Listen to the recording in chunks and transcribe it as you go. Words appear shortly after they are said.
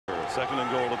Second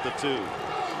and goal at the 2.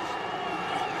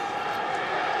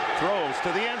 Throws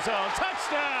to the end zone.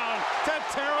 Touchdown to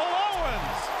Terrell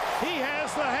Owens. He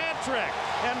has the hat trick,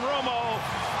 and Romo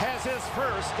has his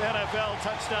first NFL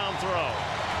touchdown throw.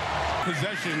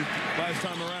 Possession last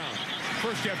time around.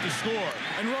 First you have to score,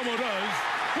 and Romo does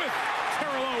with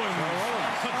Terrell Owens.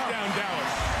 Touchdown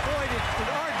Dallas. Boy, did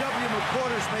R.W.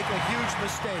 McQuarters make a huge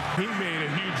mistake. He made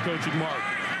a huge coaching mark,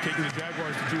 taking the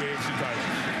Jaguars to 2 AFC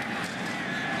titles.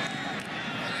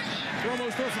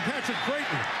 Romo's throw for Patrick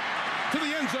Creighton to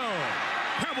the end zone.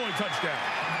 Cowboy touchdown.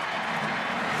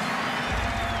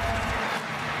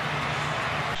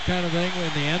 Kind of thing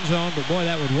in the end zone, but boy,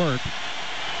 that would work.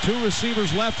 2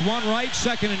 receivers left, 1 right,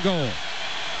 second and goal.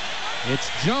 It's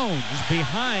Jones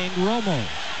behind Romo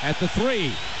at the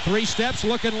 3. 3 steps,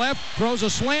 looking left, throws a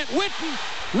slant.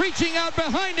 Witten reaching out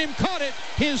behind him, caught it.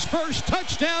 His first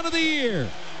touchdown of the year.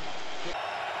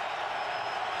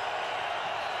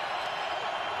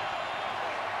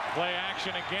 Play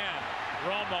action again.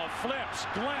 Romo flips.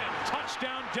 Glenn,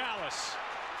 touchdown Dallas.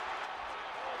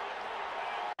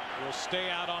 Will stay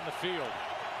out on the field.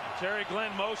 Terry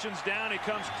Glenn motions down. He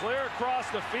comes clear across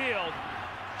the field.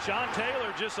 Sean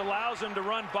Taylor just allows him to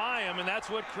run by him, and that's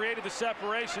what created the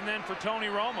separation then for Tony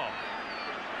Romo.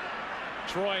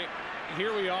 Troy,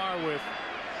 here we are with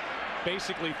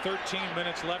basically 13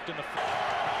 minutes left in the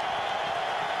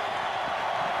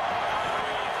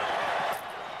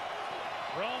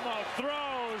Romo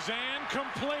throws and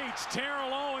completes.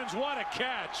 Terrell Owens, what a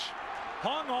catch.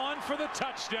 Hung on for the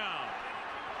touchdown.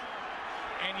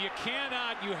 And you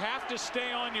have to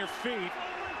stay on your feet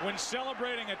when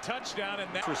celebrating a touchdown. And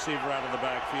that receiver out of the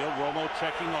backfield. Romo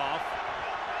checking off.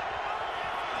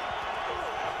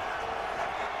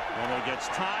 Romo gets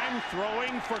time,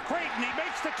 throwing for Creighton. He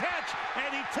makes the catch, and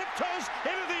he tiptoes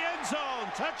into the end zone.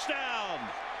 Touchdown.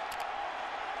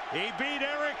 He beat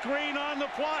Eric Green on the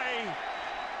play.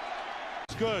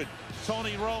 It's good.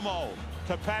 Tony Romo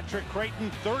to Patrick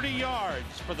Creighton, 30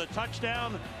 yards for the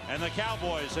touchdown, and the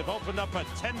Cowboys have opened up a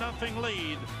 10-0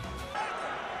 lead.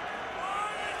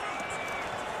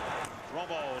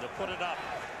 Romo to put it up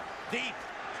deep.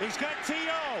 He's got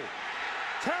T.O.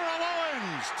 Terrell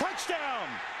Owens, touchdown.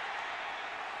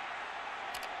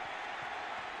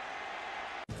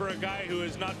 For a guy who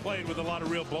has not played with a lot of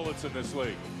real bullets in this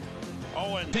league.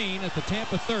 Owen at the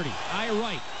Tampa 30. Eye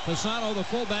right. Fasano, the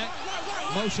fullback.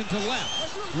 Motion to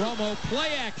left. Romo,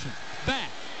 play action. Back.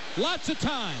 Lots of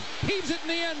time. Heaves it in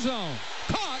the end zone.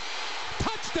 Caught.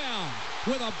 Touchdown.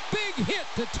 With a big hit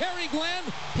to Terry Glenn.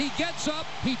 He gets up.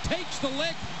 He takes the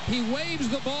lick. He waves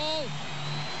the ball.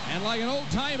 And like an old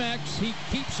Timex, he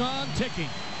keeps on ticking.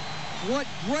 What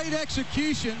great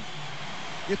execution.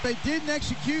 If they didn't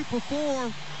execute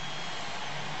before,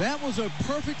 that was a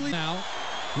perfectly... Now,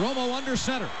 Romo under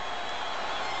center.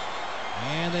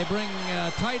 And they bring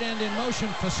tight end in motion,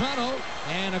 Fasano,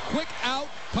 and a quick out,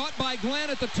 caught by Glenn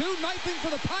at the 2, knifing for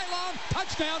the pylon,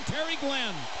 touchdown, Terry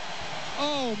Glenn.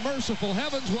 Oh, merciful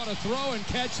heavens, what a throw and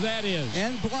catch that is.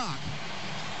 And block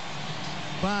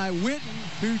by Witten,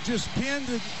 who just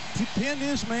pinned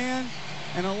his man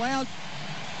and allowed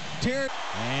Terry.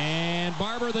 And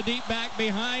Barber, the deep back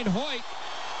behind Hoyt.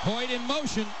 Hoyt in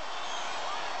motion.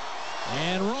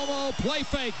 And Romo, play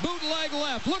fake, bootleg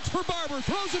left, looks for Barber,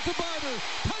 throws it to Barber.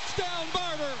 Touchdown,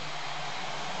 Barber.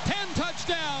 10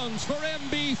 touchdowns for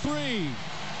MB3.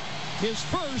 His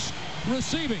first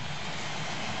receiving.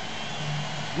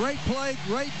 Great play,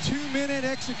 great 2-minute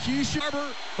execution.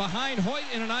 Barber behind Hoyt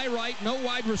in an eye right, no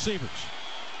wide receivers.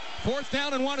 4th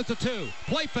down and 1 at the 2.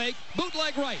 Play fake,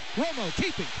 bootleg right. Romo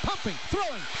keeping, pumping,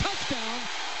 throwing. Touchdown,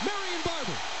 Marion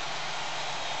Barber.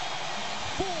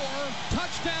 4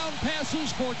 touchdown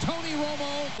passes for Tony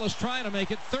Romo. Was trying to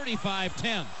make it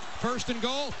 35-10. 1st and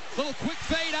goal. Little quick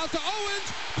fade out to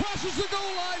Owens. Crosses the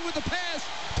goal line with the pass.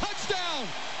 Touchdown.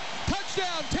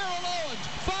 Touchdown, Terrell Owens.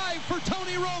 5 for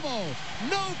Tony Romo.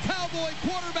 No Cowboy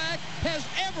quarterback has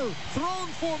ever thrown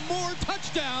for more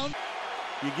touchdowns.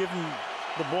 You give him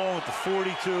the ball at the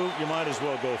 42, you might as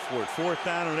well go for it. 4th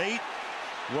down and 8.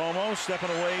 Romo stepping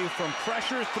away from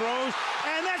pressure, throws,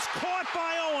 and that's caught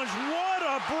by Owens. What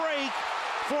a break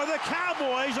for the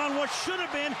Cowboys on what should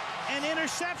have been an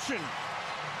interception.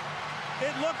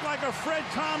 It looked like a Fred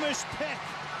Thomas pick.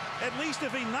 At least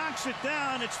if he knocks it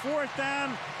down, it's 4th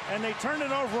down, and they turn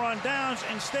it over on downs.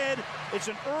 Instead, it's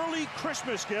an early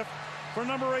Christmas gift for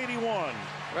number 81.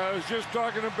 I was just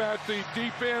talking about the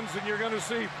deep ends, and you're going to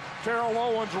see Terrell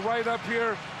Owens right up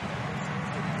here.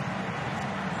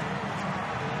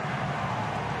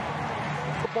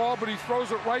 The ball, but he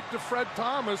throws it right to Fred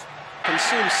Thomas.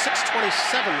 Consumes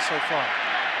 6:27 so far.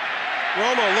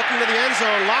 Romo looking to the end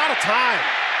zone, a lot of time.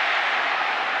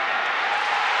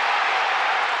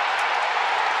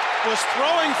 was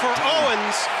throwing for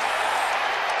Owens.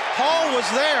 Hall was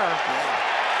there.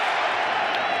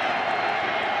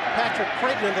 Patrick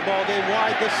Creighton in the ball game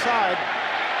wide this side.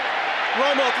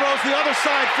 Romo throws the other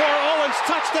side for Owens.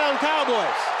 Touchdown,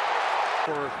 Cowboys.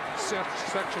 For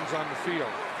sections on the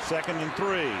field. 2nd and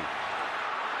 3.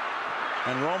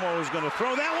 And Romo is going to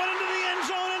throw that one into the end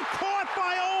zone and caught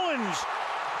by Owens.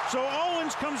 So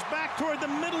Owens comes back toward the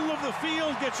middle of the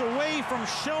field, gets away from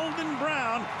Sheldon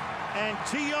Brown, and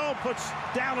T.O. puts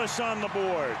Dallas on the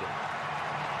board.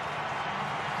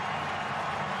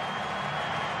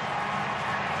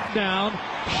 Down,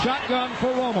 shotgun for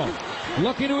Romo.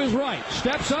 Looking to his right,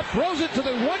 steps up, throws it to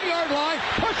the 1-yard line,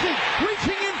 pushing,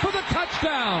 reaching in for the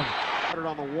touchdown.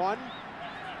 On the 1.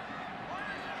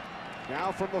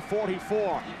 Now from the 44.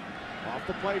 Off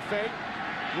the play fake.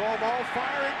 Romo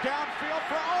firing downfield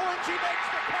for Owens. He makes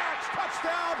the catch.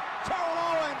 Touchdown, Terrell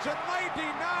Owens. A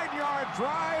 99-yard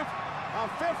drive. A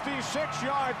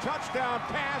 56-yard touchdown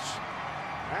pass.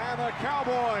 And the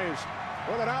Cowboys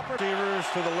with an opportunity. Receivers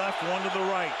to the left, 1 to the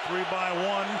right. 3 by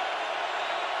 1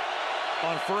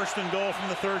 on 1st and goal from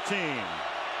the 13.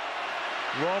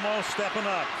 Romo stepping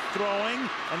up, throwing,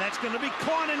 and that's going to be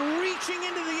caught, and reaching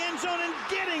into the end zone and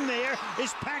getting there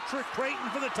is Patrick Creighton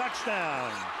for the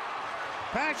touchdown.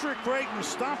 Patrick Creighton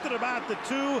stopped at about the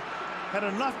 2, had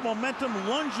enough momentum,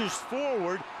 lunges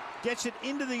forward, gets it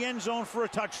into the end zone for a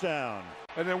touchdown.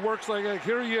 And it works like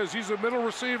here he is. He's a middle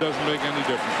receiver. Doesn't make any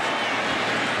difference.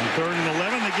 On 3rd and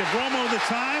 11, they give Romo the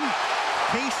time.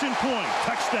 Case in point,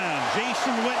 touchdown.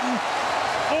 Jason Witten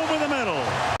over the middle.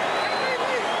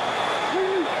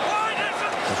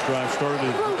 This drive started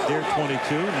at their 22,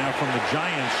 now from the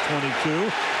Giants' 22.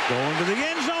 Going to the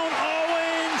end zone.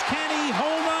 Owens, can he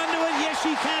hold on to it? Yes,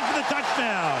 he can for the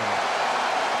touchdown.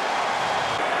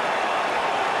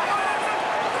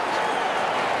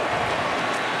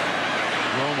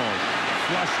 Romo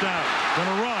flushed out,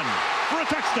 gonna run for a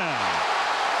touchdown.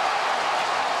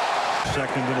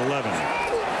 2nd and 11.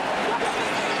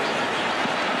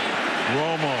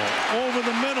 Romo over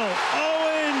the middle.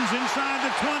 Owens inside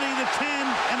the 20, the 10,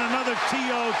 and another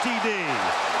TOTD.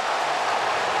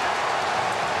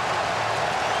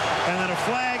 And then a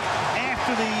flag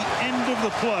after the end of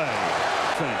the play.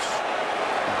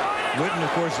 Witten,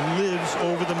 of course, lives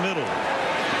over the middle.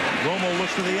 Romo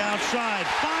looks to the outside,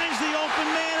 finds the open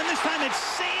man, and this time it's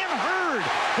Sam Hurd.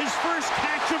 His first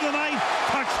catch of the night,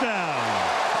 touchdown.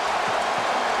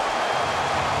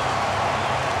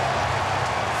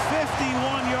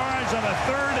 51 yards on a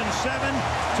 3rd and 7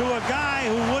 to a guy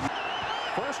who wouldn't.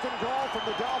 1st and goal from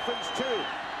the Dolphins 2.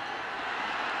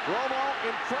 Romo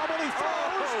in trouble, he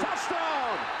throws,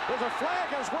 touchdown! There's a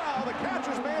flag as well. The catch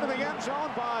is made in the end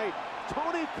zone by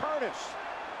Tony Curtis,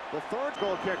 the 3rd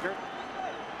goal kicker.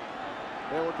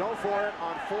 They will go for it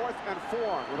on 4th and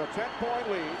 4 with a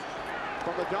 10-point lead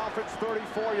from the Dolphins'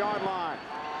 34-yard line.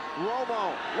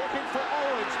 Romo looking for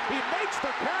Owens. He makes the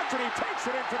catch and he takes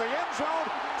it into the end zone.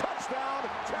 Touchdown,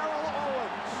 Terrell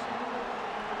Owens.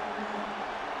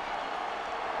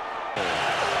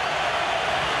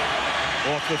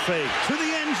 Off the fake to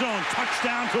the end zone.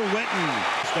 Touchdown to Witten.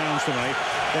 Touchdowns tonight.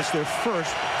 That's their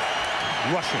first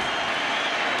rushing.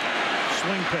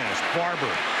 Swing pass.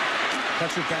 Barber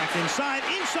cuts it back inside.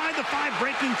 Inside the 5,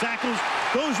 breaking tackles.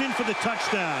 Goes in for the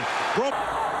touchdown.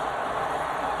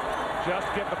 Just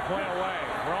get the play away.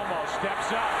 Romo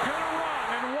steps up. Gonna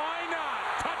run, and why not?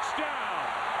 Touchdown.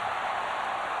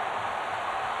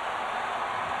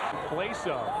 Place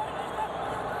of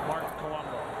Mark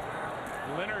Colombo.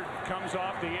 Leonard comes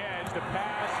off the edge. The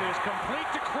pass is complete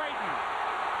to Creighton.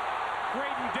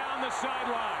 Creighton down the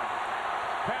sideline.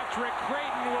 Patrick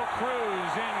Creighton will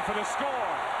cruise in for the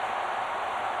score.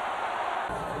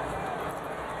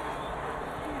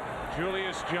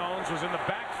 Julius Jones was in the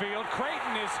backfield.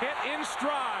 Creighton is hit in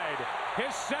stride.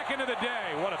 His 2nd of the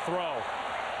day. What a throw.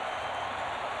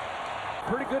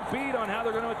 Pretty good beat on how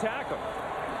they're going to attack him.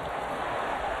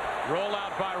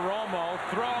 Rollout by Romo.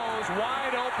 Throws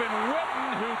wide open. Witten,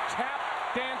 who tap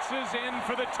dances in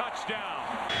for the touchdown.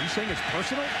 Are you saying it's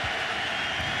personal?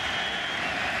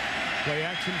 Play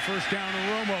action, 1st down to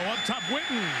Romo. Up top,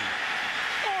 Witten.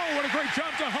 Oh, what a great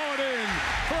job to haul it in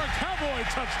for a Cowboy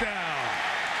touchdown.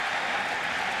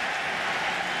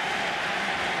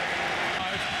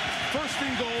 1st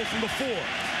and goal from the 4.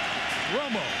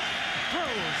 Romo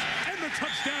throws, and the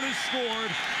touchdown is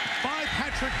scored by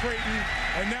Patrick Creighton,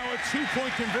 and now a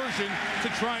 2-point conversion to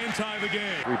try and tie the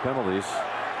game. 3 penalties.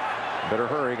 Better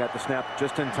hurry. Got the snap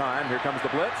just in time. Here comes the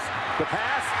blitz. The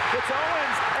pass. It's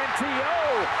Owens, and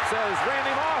T.O. says,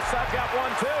 Randy Moss, I've got 1,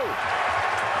 too.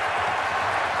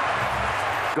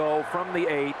 Go from the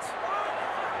 8.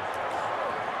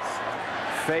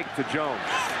 Fake to Jones.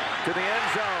 To the end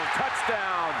zone.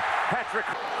 Touchdown. Patrick.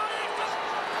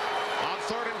 On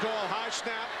 3rd and goal, high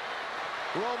snap.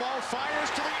 Romo fires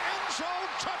to the end zone.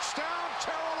 Touchdown,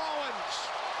 Terrell Owens.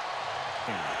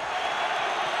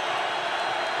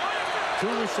 2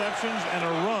 receptions and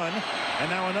a run, and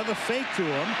now another fake to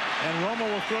him, and Romo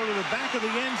will throw to the back of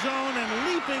the end zone, and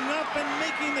leaping up and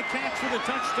making the catch for the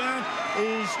touchdown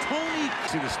is Tony.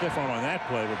 See the stiff arm on that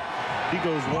play, but he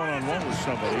goes one-on-one with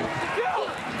somebody.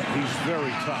 He's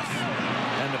very tough,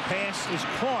 and the pass is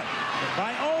caught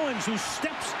by Owens, who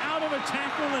steps out of a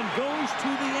tackle and goes to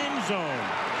the end zone.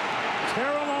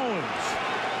 Terrell Owens.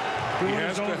 He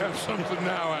has to have something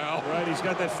now, Al. Right, he's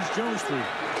got that Jones 3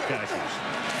 catches.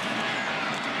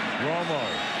 Romo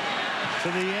to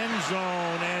the end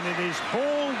zone, and it is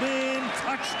pulled in.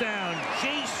 Touchdown,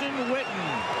 Jason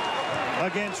Witten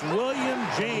against William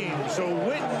James. So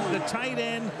Witten, the tight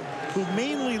end, who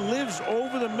mainly lives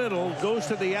over the middle, goes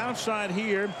to the outside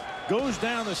here, goes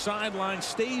down the sideline,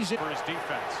 stays in for his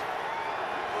defense.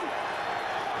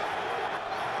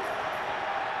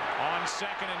 On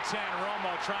 2nd and 10,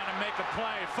 Romo trying to make a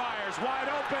play, fires wide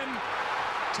open,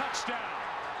 touchdown.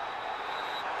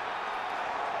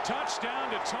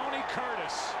 Touchdown to Tony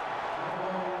Curtis.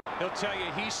 He'll tell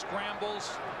you he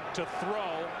scrambles to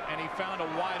throw, and he found a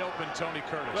wide open Tony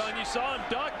Curtis. Well, and you saw him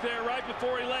duck there right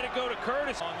before he let it go to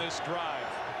Curtis on this drive.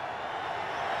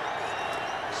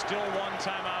 Still 1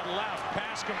 timeout left.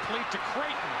 Pass complete to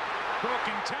Creighton.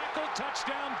 Broken tackle,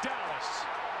 touchdown Dallas.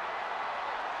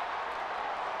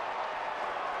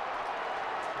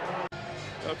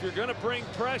 If you're going to bring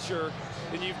pressure,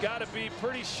 then you've got to be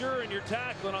pretty sure in your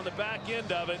tackling on the back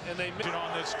end of it, and they missed it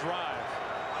on this drive.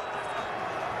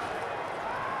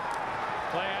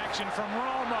 Play action from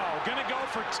Romo. Gonna go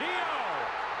for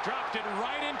T.O. Dropped it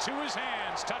right into his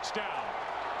hands. Touchdown.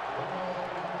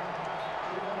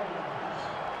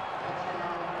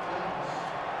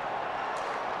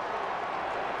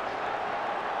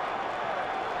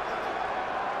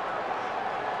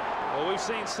 Well, we've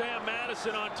seen Sam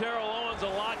Madison on Terrell Owens a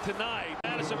lot tonight.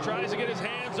 Madison tries to get his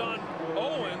hands on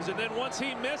Owens, and then once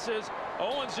he misses,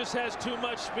 Owens just has too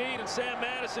much speed, and Sam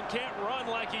Madison can't run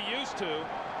like he used to,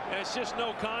 and it's just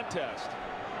no contest.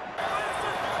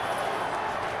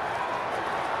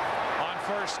 On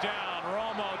 1st down,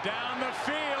 Romo down the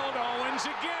field. Owens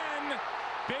again.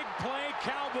 Big play,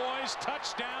 Cowboys.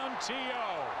 Touchdown,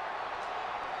 T.O.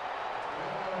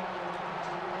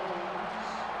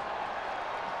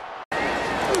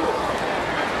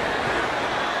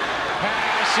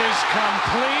 Is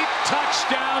complete.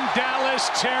 Touchdown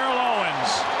Dallas. Terrell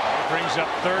Owens. Brings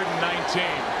up 3rd and 19.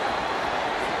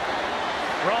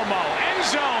 Romo, end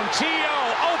zone. T.O.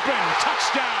 open.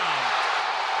 Touchdown.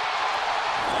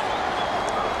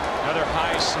 Another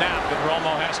high snap that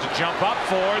Romo has to jump up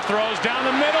for. Throws down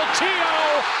the middle.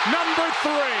 T.O. number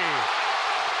 3.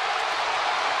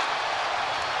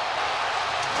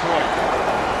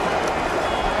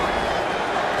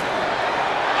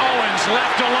 Owens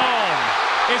left alone.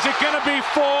 Is it going to be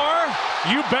 4?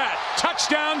 You bet.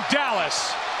 Touchdown,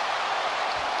 Dallas.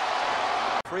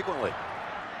 Frequently.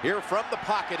 Here from the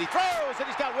pocket. He throws, and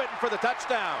he's got Witten for the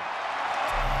touchdown.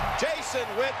 Jason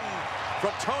Witten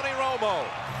from Tony Romo.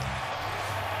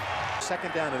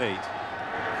 2nd down and 8.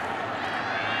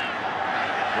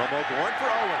 Romo going for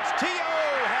Owens.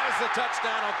 T.O. has the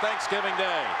touchdown on Thanksgiving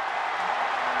Day.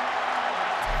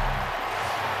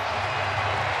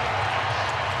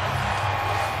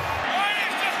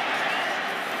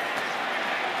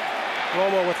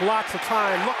 Romo with lots of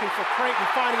time, looking for Creighton,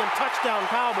 finding him. Touchdown,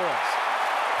 Cowboys.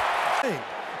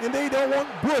 And they don't want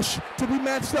Bush to be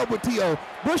matched up with T.O.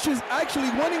 Bush is actually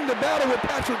winning the battle with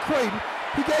Patrick Creighton.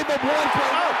 He gave up 1 play,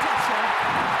 touchdown.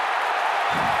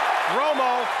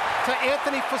 Romo to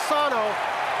Anthony Fasano.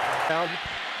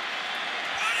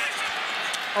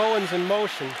 Owens in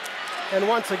motion. And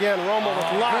once again, Romo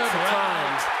with lots of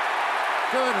time.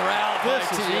 Good route by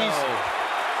This is T.O. easy.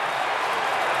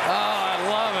 Oh, I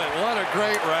love it. What a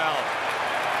great route.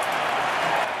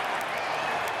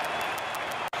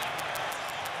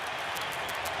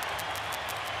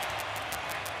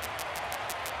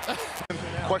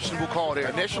 Questionable call there.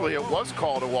 Initially, it was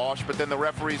called a wash, but then the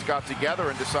referees got together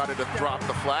and decided to drop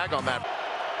the flag on that.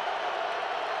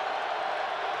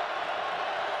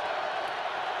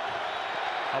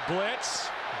 A blitz.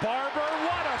 Barber,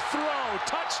 what a throw.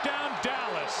 Touchdown,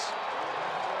 Dallas.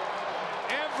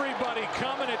 Everybody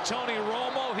coming at Tony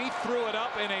Romo. He threw it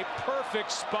up in a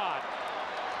perfect spot.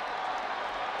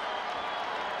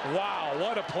 Wow,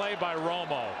 what a play by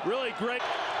Romo. Really great.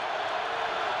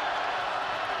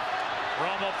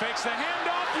 Romo fakes the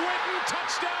handoff. Witten,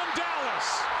 touchdown,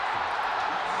 Dallas.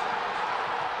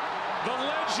 The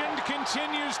legend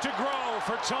continues to grow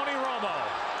for Tony Romo.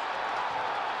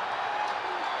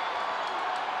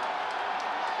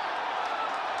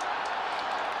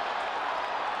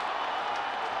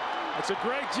 It's a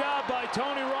great job by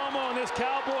Tony Romo and this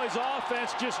Cowboys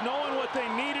offense, just knowing what they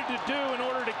needed to do in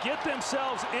order to get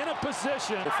themselves in a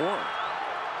position.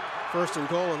 First and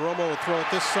goal, and Romo will throw it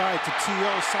this side to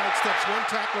T.O. Sidesteps one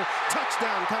tackler.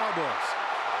 Touchdown, Cowboys.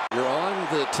 You're on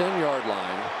the 10-yard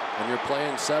line, and you're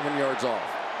playing 7 yards off.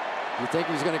 You think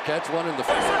he's going to catch one in the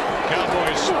first?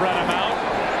 Cowboys spread him out.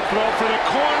 Throw for the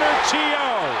corner.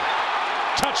 T.O.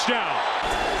 Touchdown.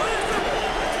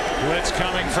 Blitz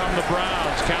coming from the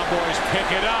Browns. Cowboys pick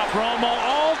it up. Romo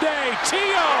all day.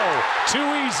 T.O. Too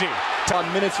easy. On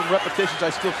minutes and repetitions,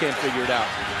 I still can't figure it out.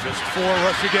 Just 4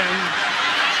 rush again.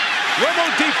 Romo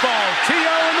deep ball.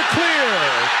 T.O. in the clear.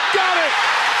 Got it.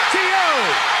 T.O.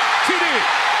 TD.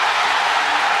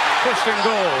 First and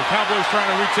goal. Cowboys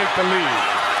trying to retake the lead.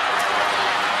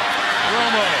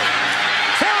 Romo.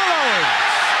 Terrell Owens.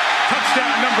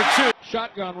 Touchdown number 2.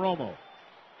 Shotgun Romo.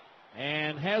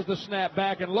 And has the snap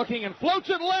back and looking and floats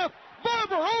it left.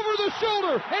 Barber over the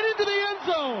shoulder and into the end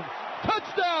zone.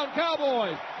 Touchdown,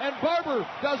 Cowboys. And Barber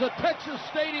does a Texas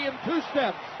Stadium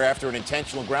 2-step. After an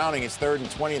intentional grounding, it's 3rd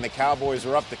and 20, and the Cowboys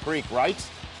are up the creek, right?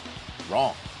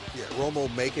 Wrong. Yeah,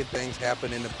 Romo making things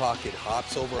happen in the pocket,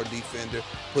 hops over a defender,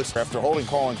 puts. After holding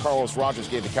call, and Carlos Rogers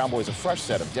gave the Cowboys a fresh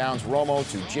set of downs. Romo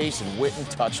to Jason Witten,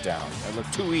 touchdown. That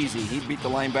looked too easy. He beat the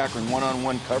linebacker in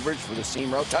one-on-one coverage for the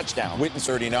seam route. Touchdown. Witten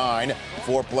 39.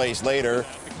 4 plays later,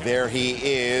 there he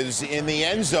is in the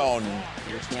end zone.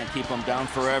 You can't keep him down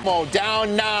forever. Romo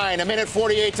down 9,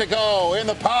 1:48 to go. In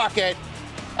the pocket,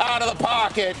 out of the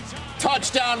pocket.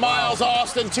 Touchdown, Miles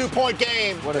Austin, 2-point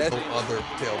game. What is other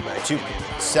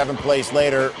tailback? 7 plays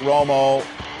later, Romo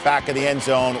back of the end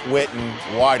zone, Witten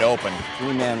wide open.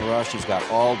 3-man rush. He's got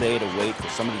all day to wait for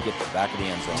somebody to get the back of the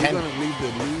end zone. He's going to leave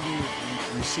the leading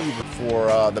receiver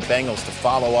for the Bengals to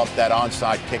follow up that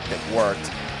onside kick that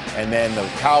worked, and then the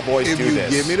Cowboys do this.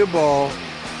 If you give me the ball,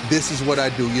 this is what I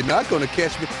do. You're not going to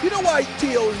catch me. You know why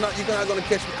T.O. is not? You're not going to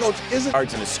catch me, Coach. Isn't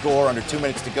yards and a score under 2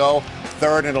 minutes to go.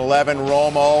 3rd and 11,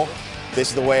 Romo. This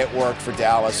is the way it worked for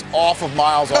Dallas. Off of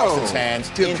Miles Austin's hands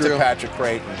into Patrick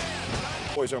Creighton.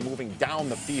 Boys are moving down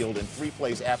the field, and 3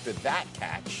 plays after that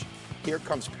catch, here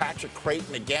comes Patrick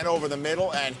Creighton again over the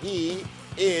middle, and he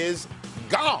is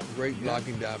gone. Great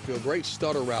blocking downfield. Great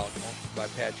stutter route by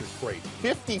Patrick Creighton.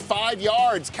 55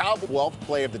 yards. Cowboys. 12th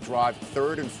play of the drive.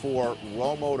 3rd and 4.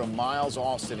 Romo to Miles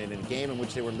Austin in a game in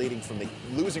which they were losing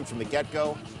from the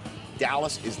get-go.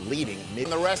 Dallas is leading in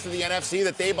the rest of the NFC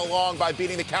that they belong by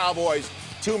beating the Cowboys.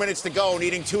 2 minutes to go,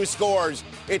 needing 2 scores.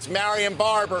 It's Marion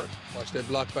Barber. Watch that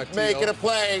block by T.O. Making a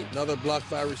play. Another block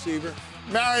by receiver.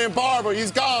 Marion Barber,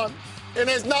 he's gone. And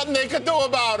there's nothing they could do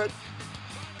about it.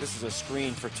 This is a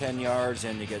screen for 10 yards,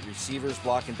 and you get receivers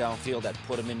blocking downfield that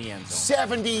put him in the end zone.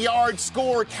 70-yard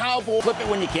score, Cowboys. Flip it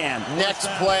when you can. Next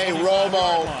play,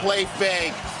 Romo, play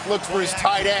fake. Looks for his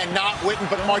tight end, not Witten,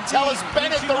 but Martellus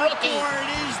Bennett, the rookie.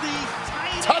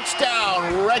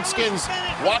 Touchdown, Redskins.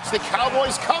 Watch the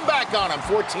Cowboys come back on him,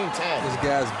 14-10. This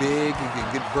guy's big, he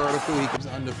can get vertical, he comes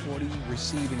under 40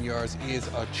 receiving yards, is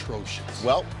atrocious.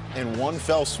 Well, in one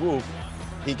fell swoop,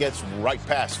 he gets right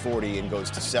past 40 and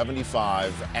goes to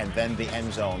 75, and then the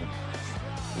end zone.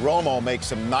 Romo makes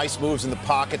some nice moves in the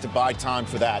pocket to buy time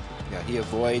for that. Yeah, he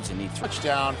avoids and he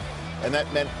touchdown, and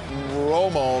that meant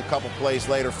Romo a couple plays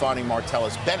later finding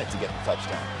Martellus Bennett to get the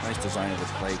touchdown. Nice design of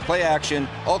this play. Play action,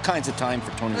 all kinds of time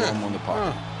for Tony Romo in the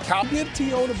pocket. Get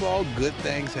T.O. the ball, good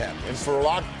things happen. And for a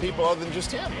lot of people other than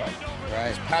just him, right? Right.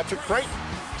 It's Patrick Creighton.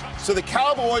 So the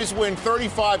Cowboys win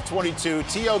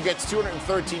 35-22. T.O. gets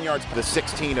 213 yards. The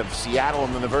 16 of Seattle,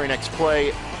 and then the very next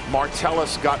play,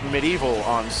 Martellus got medieval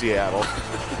on Seattle.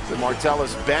 The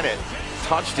Martellus Bennett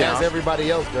touchdown. As everybody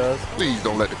else does. Please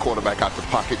don't let the quarterback out the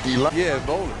pocket, D-line. Yeah,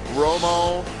 bowling.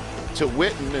 Romo to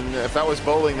Witten, and if that was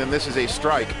bowling, then this is a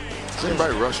strike. Is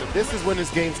anybody rushing? This is when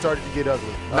this game started to get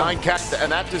ugly. 9 catches,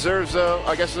 and that deserves,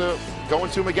 I guess, going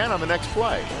to him again on the next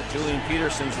play. Julian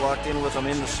Peterson's locked in with him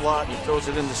in the slot. He throws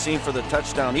it in the seam for the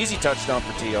touchdown. Easy touchdown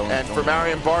for T.O. And for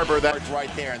Marion Barber, that's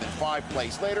right there. And then 5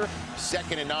 plays later,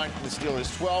 2nd and 9 from the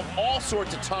Steelers' 12. All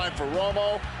sorts of time for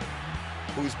Romo,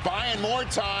 who's buying more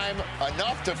time,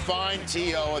 enough to find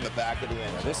T.O. in the back of the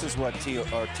end zone. This is what T.O.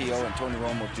 and Tony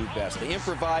Romo do best. They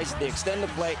improvise, they extend the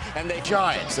play, and they...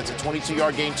 Giants, that's a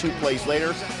 22-yard gain 2 plays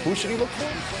later. Who should he look for?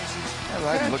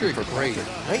 Patrick Creighton.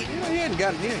 He hadn't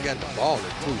got the ball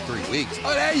in 2-3 weeks.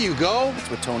 Oh, there you go.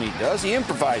 That's what Tony does. He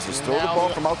improvises. Throw the ball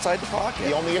from outside the pocket.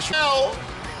 The only issue...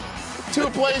 2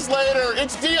 plays later,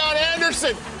 it's Deion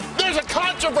Anderson. There's a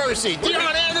controversy.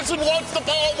 Deion Anderson wants the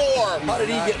ball more. How did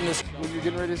he get in this? What were you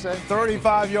getting ready to say?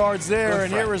 35 yards there, Good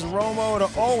and here is Romo to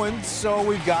Owens, so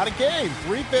we've got a game.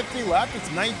 3:50 left. It's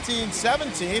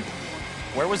 19-17.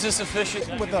 Where was this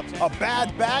efficient? With a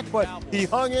bad back, but he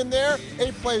hung in there.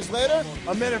 8 plays later,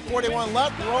 1:41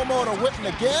 left. Romo to Witten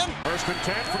again. First and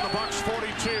 10 from the Bucs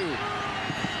 42.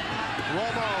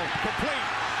 Romo complete.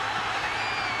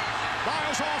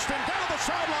 Miles Austin down the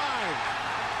sideline.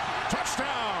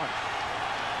 Touchdown.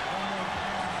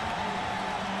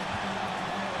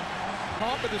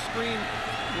 Top of the screen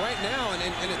right now, and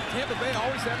Tampa Bay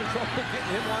always having trouble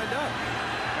getting him lined up.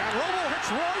 And Romo hits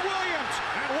Roy Williams,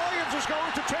 and Williams is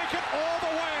going to take it all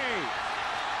the way.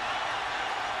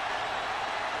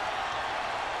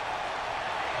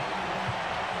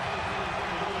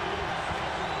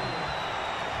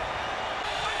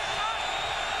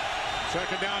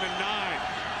 Second down and 9.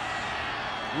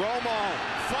 Romo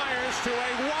fires to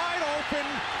a wide open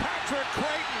Patrick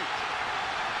Creighton.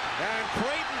 And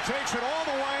Creighton takes it all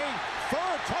the way.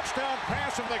 Third touchdown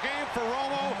pass of the game for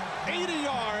Romo. 80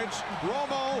 yards.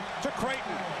 Romo to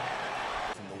Creighton.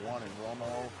 From the one, and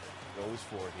Romo goes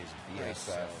for his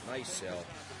BSF. Nice sell.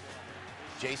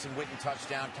 Jason Witten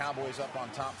touchdown. Cowboys up on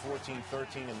top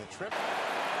 14-13 in the trip.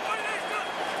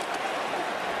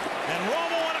 And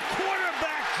Romo on a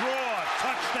quarterback draw.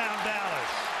 Touchdown,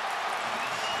 Dallas.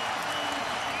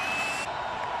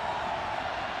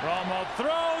 Romo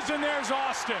throws, and there's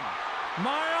Austin.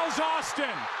 Miles Austin,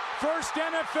 first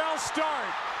NFL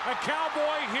start. A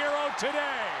Cowboy hero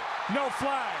today. No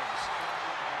flags.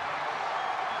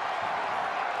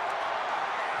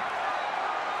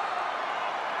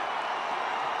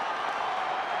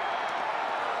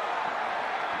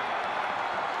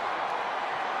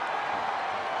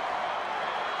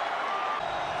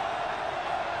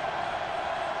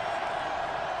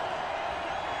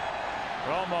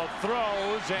 Romo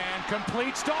throws and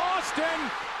completes to Austin.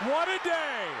 What a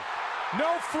day.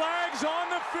 No flags on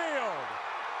the field.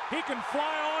 He can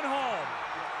fly on home.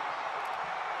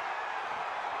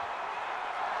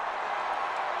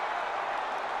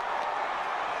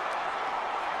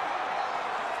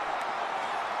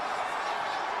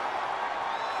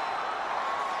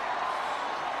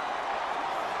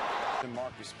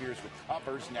 Marcus Spears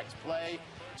recovers. Next play,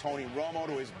 Tony Romo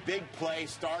to his big play,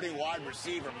 starting wide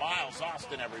receiver Miles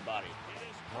Austin, everybody.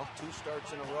 Well, 2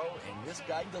 starts in a row, and this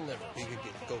guy delivers. He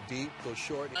could go deep, go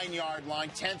short. 9-yard line,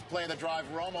 10th play of the drive.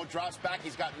 Romo drops back.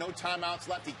 He's got no timeouts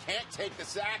left. He can't take the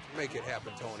sack. Make it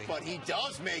happen, Tony. But he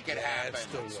does make it happen. That's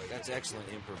the way. That's excellent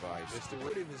improvised. It's the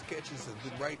rate of his catches has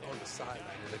been right on the sideline,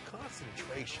 and the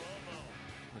concentration.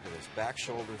 Look at this back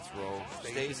shoulder throw,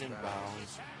 stays in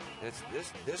bounds.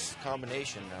 This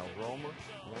combination now, Romo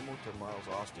to Miles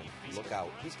Austin. Look out.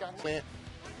 He's got Clint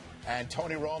and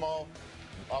Tony Romo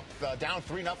up down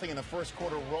 3-0 in the first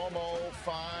quarter. Romo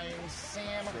finds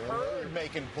Sam Hurd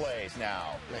making plays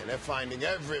now. Man, they're finding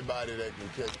everybody that can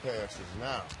catch passes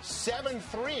now.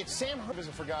 7-3. It's Sam Hurd is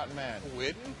a forgotten man.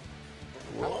 Witten.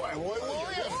 Roy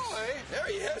Williams. There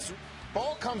he is.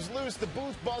 Ball comes loose. The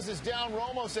booth buzzes down.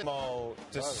 Romo said,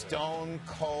 to stone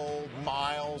cold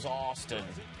Miles Austin.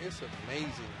 It's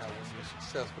amazing how when you're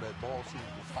successful, that ball seems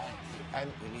to find you. And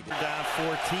we need to down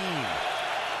 14.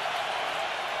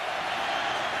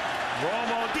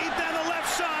 Romo deep down the left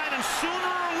side, and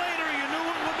sooner or later you knew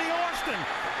it would be Austin.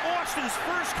 Austin's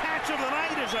first catch of the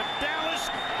night is a Dallas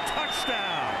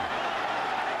touchdown.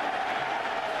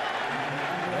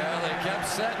 Yeah, they kept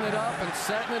setting it up and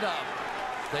setting it up.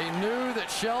 They knew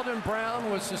that Sheldon Brown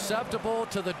was susceptible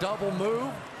to the double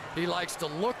move. He likes to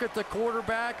look at the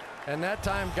quarterback, and that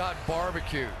time got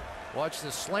barbecued. Watch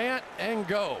the slant and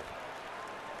go.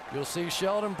 You'll see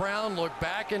Sheldon Brown look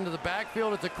back into the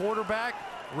backfield at the quarterback,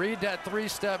 read that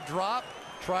 3-step drop,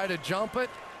 try to jump it,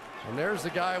 and there's the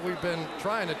guy we've been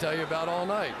trying to tell you about all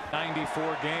night.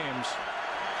 94 games.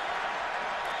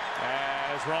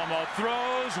 As Romo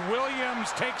throws,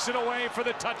 Williams takes it away for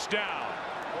the touchdown.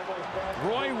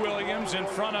 Roy Williams in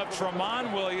front of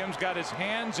Tramon Williams, got his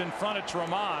hands in front of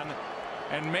Tramon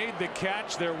and made the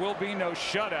catch. There will be no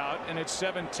shutout, and it's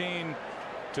 17-6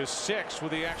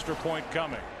 with the extra point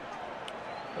coming.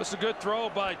 That's a good throw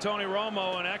by Tony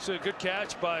Romo, and actually a good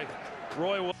catch by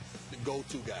Roy Williams. The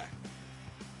go-to guy.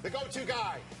 The go-to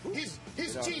guy. He's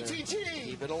GTG.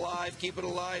 Keep it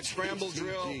alive, scramble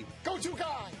drill. Go-to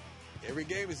guy. Every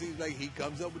game it seems like he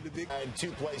comes up with the big. And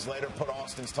 2 plays later, put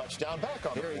Austin's touchdown back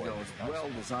on the board. There he goes.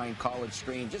 Well-designed college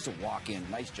screen. Just a walk-in.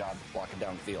 Nice job blocking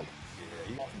downfield.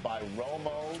 Off by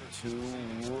Romo to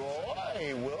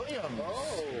Roy Williams.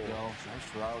 Oh.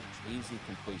 Nice route. Easy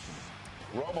completion.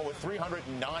 Romo with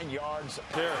 309 yards.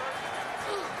 There.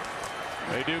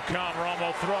 They do come.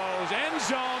 Romo throws. End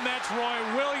zone. That's Roy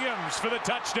Williams for the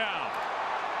touchdown.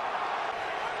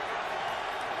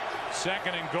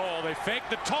 Second and goal. They fake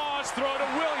the toss. Throw to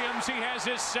Williams. He has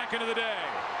his second of the day.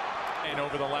 And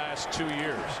over the last 2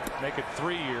 years. Make it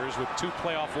 3 years with 2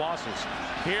 playoff losses.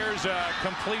 Here's a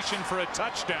completion for a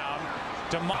touchdown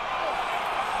to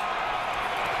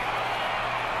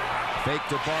Fake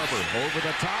to Barber. Over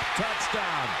the top.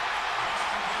 Touchdown.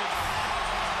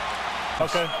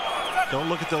 Okay. Don't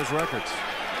look at those records.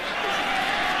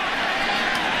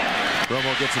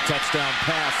 Romo gets a touchdown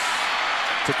pass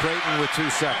to Creighton with 2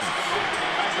 seconds.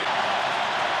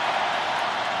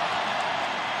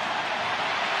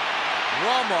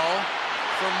 Romo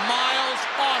for Miles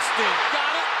Austin.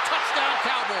 Got it. Touchdown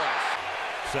Cowboys.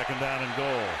 Second down and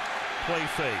goal. Play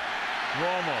fake.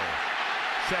 Romo.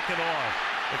 Check it off.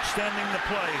 Extending the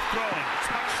play. Throwing.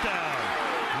 Touchdown.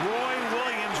 Roy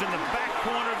Williams in the back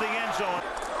corner of the end zone.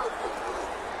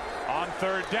 On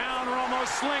third down, Romo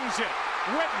slings it.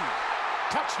 Witten.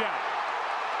 Touchdown.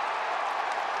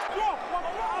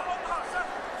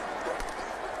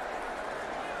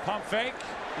 Pump fake.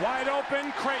 Wide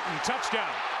open. Creighton. Touchdown.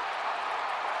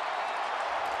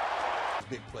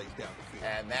 Big plays down the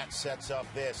field. And that sets up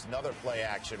this. Another play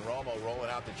action. Romo rolling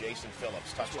out to Jason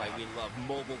Phillips. That's why we love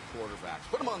mobile quarterbacks.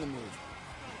 Put them on the move.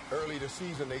 Early this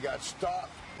season, they got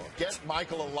stopped. Get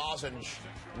Michael a lozenge.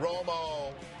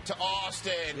 Romo to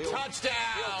Austin. Touchdown.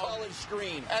 College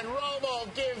screen. And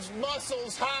Romo gives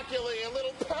Muscles Hockley a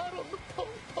little pat on the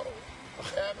po-po.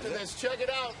 After this, check it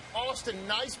out. Austin,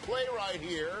 nice play right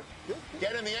here.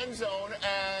 Get in the end zone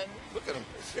and look at him.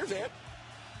 Here's Ed.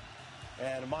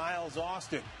 And Miles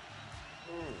Austin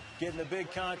getting the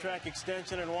big contract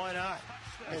extension, and why not?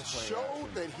 And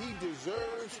showed that he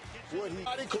deserves what he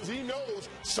got, because he knows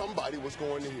somebody was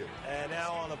going to hit him. And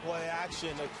now on the play action,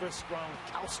 Chris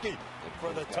Gronkowski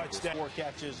for the touchdown. 4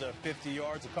 catches, 50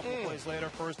 yards. A couple of plays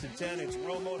later, 1st and 10. It's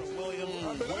Romo to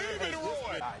Williams. Believe in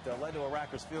Roy. That led to a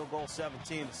Rackers field goal,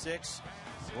 17-6.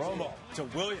 Romo to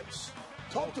Williams.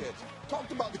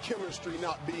 Talked about the chemistry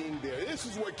not being there. This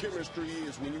is what chemistry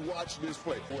is when you watch this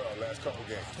play. Well, last couple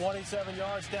games. 27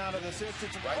 yards down to the 6.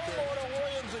 It's right there. Romo to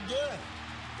Williams again.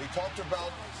 We talked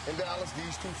about in Dallas,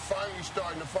 these two finally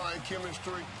starting to find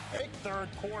chemistry. Third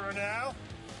quarter now.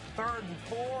 3rd and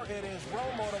 4. It is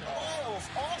Romo to Miles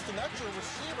Austin. That's your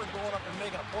receiver going up and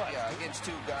making a play. Yeah, against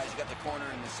 2 guys. You got the corner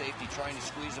and the safety trying to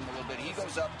squeeze him a little bit. He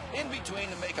goes up in between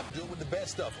to make a deal with the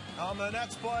best of them. On the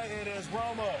next play, it is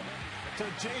Romo to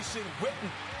Jason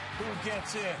Witten, who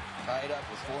gets in. Tied up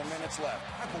with 4 minutes left.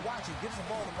 But watch, he gives the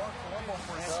ball to Mark Romo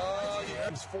for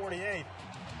his 48.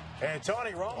 And Tony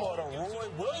Romo to Roy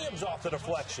Williams off the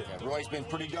deflection. Yeah, Roy's been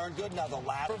pretty darn good now. The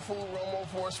latter. Fool Romo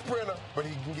for a sprinter, but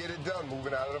he can get it done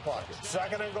moving out of the pocket.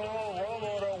 2nd and goal,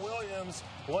 Romo to Williams.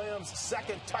 Williams'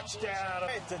 2nd touchdown.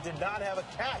 Did not have a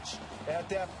catch at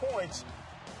that point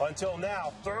until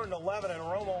now. 3rd and 11, and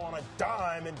Romo on a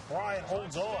dime, and Bryant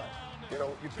holds on. You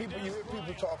know, you hear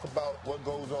people talk about what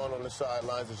goes on the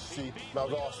sidelines, and see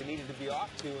Miles Austin needed to be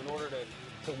off to in order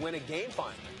to win a game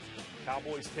finally.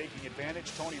 Cowboys taking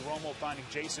advantage. Tony Romo finding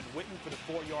Jason Witten for the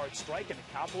 4-yard strike, and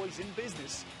the Cowboys in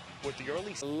business with the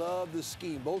early. I love the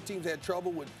scheme. Both teams had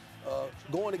trouble with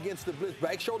going against the blitz.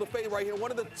 Back shoulder fade right here. One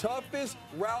of the toughest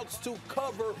routes to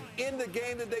cover in the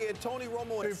game today. And Tony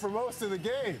Romo for most of the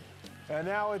game. And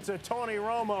now it's a Tony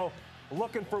Romo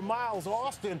looking for Miles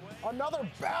Austin. Another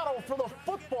battle for the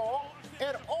football,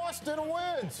 and Austin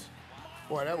wins.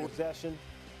 Boy, that was possession.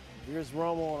 Here's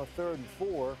Romo on a 3rd and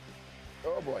 4.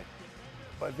 Oh, boy.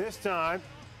 But this time,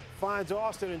 finds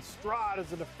Austin in stride as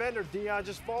the defender. Dion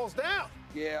just falls down.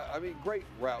 Yeah, I mean, great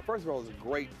route. First of all, it was a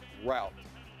great route.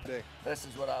 This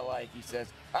is what I like. He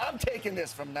says, I'm taking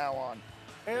this from now on.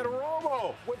 And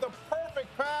Romo with the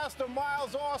perfect pass to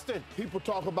Miles Austin. People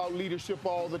talk about leadership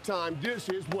all the time. This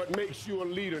is what makes you a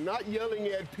leader. Not yelling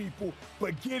at people,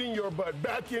 but getting your butt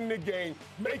back in the game,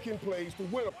 making plays to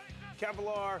win.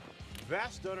 Kevlar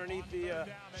vest underneath the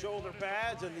shoulder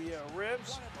pads and the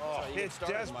ribs. Hits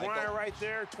Des Bryant right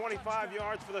there. 25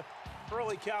 yards for the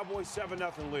early Cowboys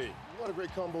 7-0 lead. What a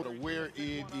great combo to where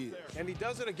it is. And he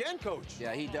does it again, Coach.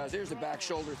 Yeah, he does. There's a back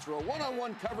shoulder throw.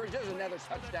 One-on-one coverage. There's another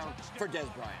touchdown for Des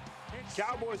Bryant.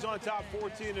 Cowboys on top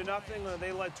 14-0.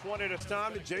 They led 20 this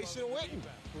time to Jason Witten.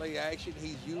 Play action.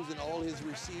 He's using all his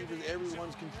receivers.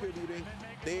 Everyone's contributing.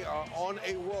 They are on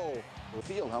a roll.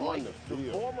 Field, how much?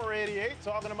 The former 88,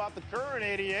 talking about the current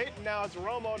 88. And now it's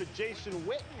Romo to Jason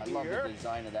Witten I love the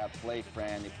design of that play,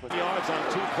 Fran. They put yards on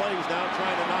 2 plays, now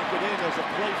trying to knock it in. There's a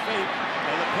play fake,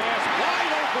 and the pass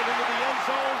wide open into the end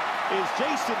zone is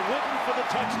Jason Witten for the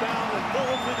touchdown, and no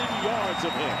limited yards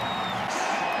of him.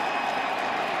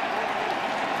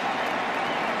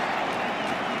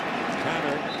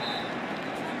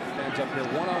 yards up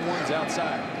there. One-on-ones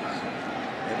outside.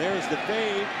 And there's the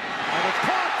fade. And it's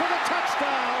caught for the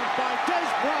touchdown by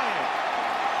Dez Bryant.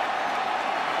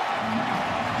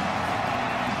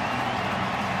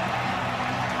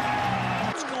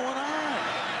 What's going on?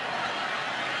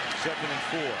 2nd and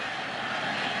 4.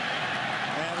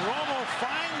 And Romo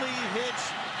finally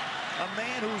hits a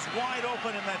man who's wide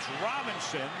open, and that's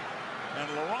Robinson. And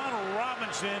Laron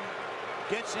Robinson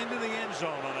gets into the end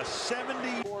zone on a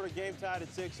 70-quarter game tied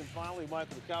at 6, and finally,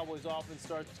 Michael, the Cowboys offense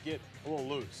starts to get a little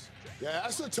loose. Yeah,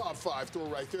 that's a top 5 throw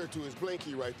right there to his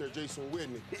blankie right there, Jason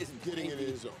Whitney, getting in the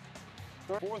end zone.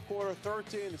 4th quarter,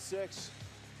 13-6.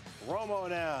 Romo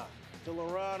now to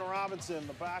Laron Robinson,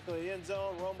 the back of the end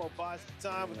zone. Romo buys the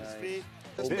time with his feet.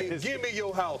 Give me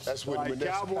your house. That's what the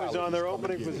Cowboys on their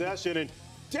opening possession, and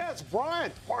Dez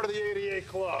Bryant, part of the 88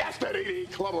 club. That's that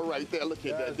 88 clubber right there. Look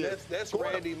at that. That's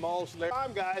Randy Moss.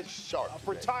 Time, guys. Sharp.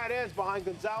 For tight ends behind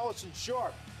Gonzalez and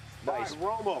Sharp. Nice.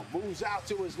 Romo moves out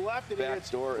to his left, and he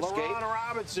hits Laron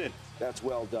Robinson. That's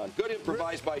well done. Good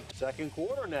improvised by. 2nd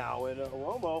quarter now, and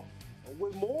Romo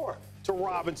with more to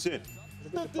Robinson.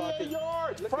 58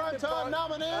 yards, prime time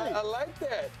nominee. I like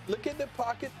that. Look at the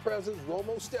pocket presence.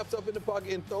 Romo steps up in the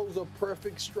pocket and throws a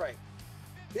perfect strike.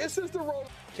 This is the Romo.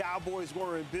 Cowboys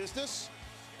were in business,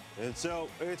 and so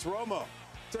it's Romo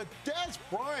to Dez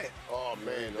Bryant. Oh,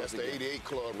 man, that's the 88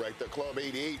 club right there, Club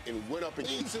 88, and went up and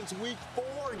since week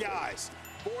 4, guys.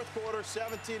 4th quarter,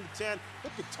 17-10.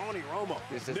 Look at Tony Romo.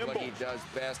 This is what he does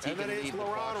best. And then it's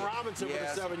Laron Robinson with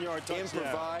a 7-yard touchdown.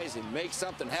 Improvise and make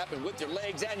something happen with your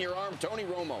legs and your arm. Tony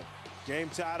Romo. Game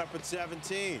tied up at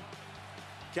 17.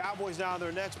 Cowboys now in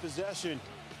their next possession.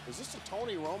 Is this a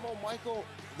Tony Romo, Michael,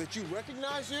 that you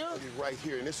recognize here? Right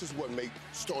here, and this is what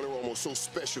makes Tony Romo so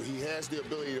special. He has the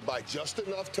ability to buy just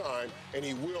enough time, and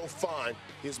he will find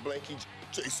his blankie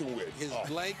Jason Witten. His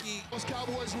blankie. Those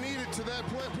Cowboys needed to that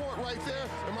point right there.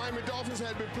 The Miami Dolphins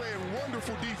had been playing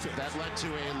wonderful defense. That led to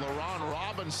a Laron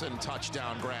Robinson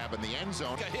touchdown grab in the end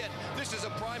zone. A hit. This is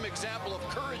a prime example of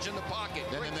courage in the pocket.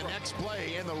 Then in the next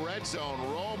play in the red zone,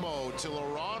 Romo to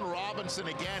Laron Robinson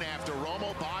again after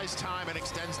Romo buys time and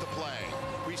extends the play.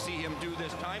 We see him do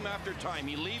this time after time.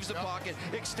 He leaves the pocket,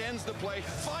 extends the play,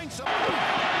 finds some.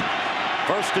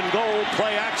 1st and goal,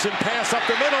 play action pass up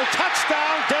the middle,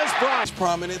 touchdown, Dez Bryant.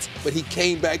 Prominence, but he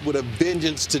came back with a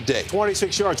vengeance today.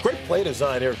 26 yards, great play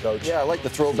design here, Coach. Yeah, I like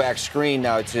the throwback screen.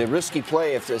 Now, it's a risky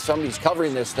play if somebody's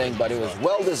covering this thing, but it was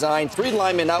well designed. 3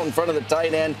 linemen out in front of the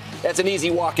tight end. That's an easy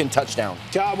walk-in touchdown.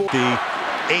 Cowboy. The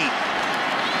 8.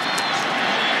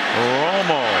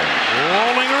 Romo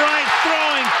rolling right,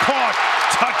 throwing, caught,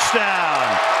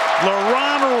 touchdown.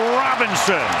 Laron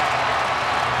Robinson.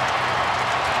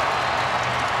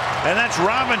 And that's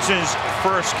Robinson's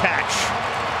first catch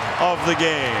of the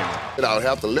game. And I'll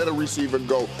have to let a receiver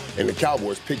go, and the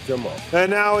Cowboys picked him up.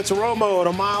 And now it's Romo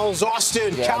to Miles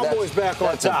Austin. Yeah, Cowboys back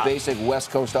on top. That's a basic West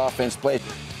Coast offense play.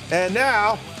 And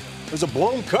now there's a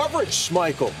blown coverage,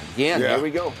 Michael. Yeah, here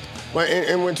we go.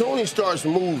 And when Tony starts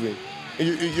moving,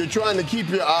 you're trying to keep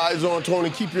your eyes on Tony,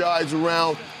 keep your eyes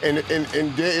around, and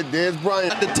Dez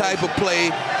Bryant. The type of play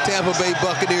Tampa Bay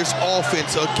Buccaneers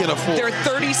offense can afford. Their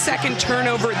 32nd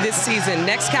turnover this season.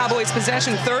 Next Cowboys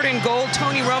possession, 3rd and goal.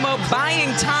 Tony Romo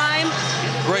buying time.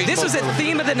 Great. This was a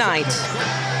theme of the night.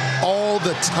 All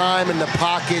the time in the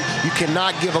pocket. You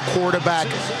cannot give a quarterback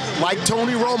like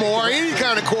Tony Romo or any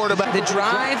kind of quarterback. The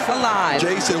drive alive.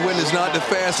 Jason Witten is not the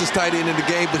fastest tight end in the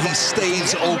game, but he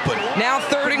stays open. Now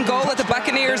 3rd and goal at the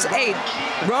Buccaneers 8.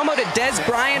 Romo to Dez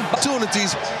Bryant.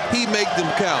 Opportunities, he make them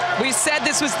count. We said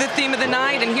this was the theme of the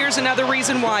night, and here's another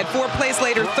reason why. 4 plays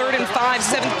later, 3rd and 5,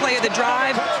 7th play of the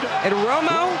drive. And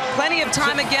Romo, plenty of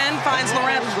time again, finds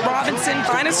Laron Robinson,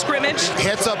 final scrimmage.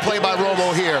 Heads up play by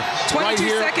Romo here. 22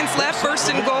 seconds left,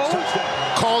 1st and goal.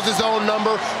 Calls his own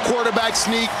number, quarterback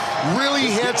sneak, really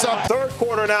heads up. 3rd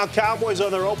quarter now, Cowboys on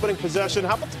their opening possession.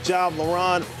 How about the job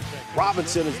Laron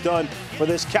Robinson has done for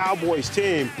this Cowboys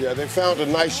team? Yeah, they found a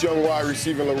nice young wide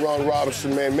receiver, Laron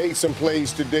Robinson, man. Made some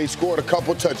plays today, scored a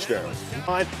couple touchdowns.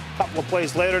 A couple of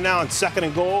plays later now on 2nd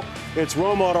and goal, it's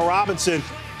Romo to Robinson.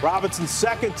 Robinson's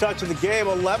 2nd touch of the game,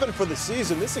 11 for the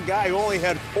season. This is a guy who only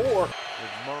had 4. With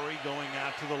Murray going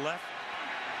out to the left.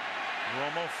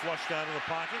 Romo flushed out of the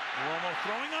pocket. Romo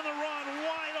throwing on the run,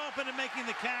 wide open and making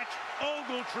the catch.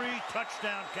 Ogletree,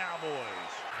 touchdown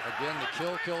Cowboys. Again, the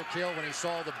kill when he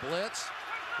saw the blitz,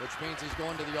 which means he's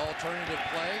going to the alternative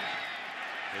play.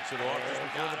 Gets it off just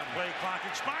before the play clock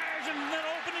expires, and then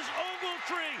open is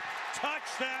Ogletree.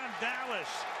 Touchdown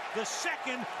Dallas, the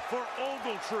 2nd for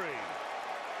Ogletree.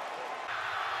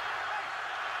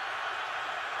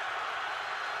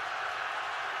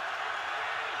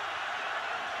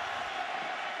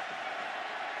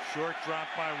 Short drop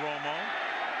by Romo.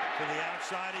 To the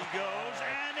outside he goes,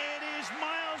 and it is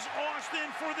Miles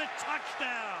Austin for the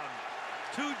touchdown.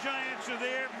 Two Giants are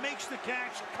there, makes the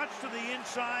catch, cuts to the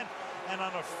inside, and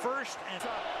on a first and...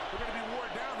 We're going to be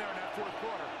worn down there in that fourth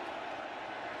quarter.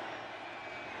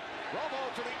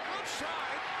 Romo to the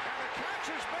outside, and the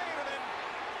catch is made, and then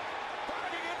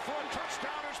diving in for a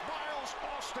touchdown is Miles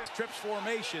Austin. Trips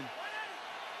formation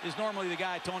is normally the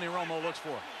guy Tony Romo looks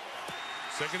for.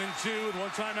 2nd and 2 with one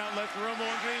timeout left. Romo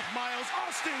underneath. Miles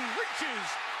Austin reaches,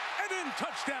 and then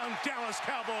touchdown Dallas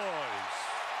Cowboys.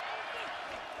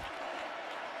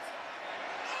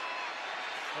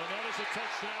 And that is a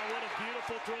touchdown. What a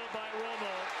beautiful throw by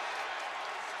Romo.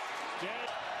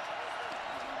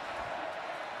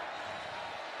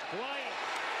 Bryant.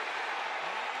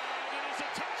 And it is a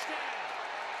touchdown.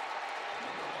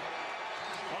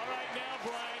 All right now,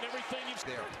 Brian, everything you've...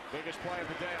 There. Biggest play of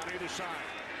the day on either side.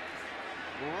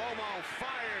 Romo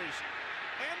fires.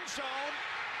 End zone.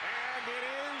 And it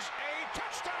is a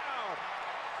touchdown.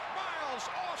 Miles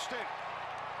Austin.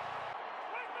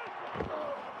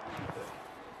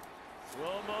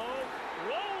 Romo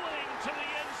rolling to the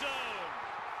end zone.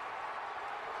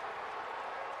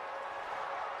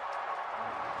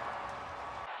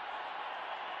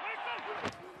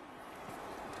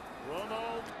 Romo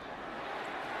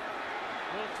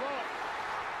will throw it.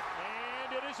 And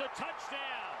it is a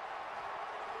touchdown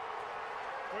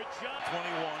for John.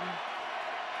 21.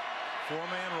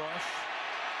 Four-man rush.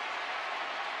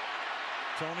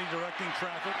 Tony directing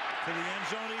traffic to the end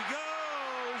zone. He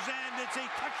goes, and it's a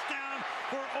touchdown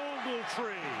for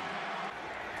Ogletree.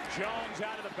 Jones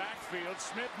out of the backfield.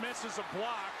 Smith misses a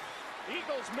block.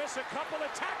 Eagles miss a couple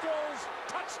of tackles.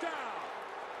 Touchdown.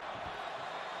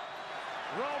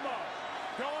 Romo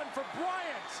going for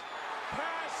Bryant.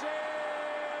 Pass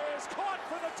is caught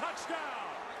for the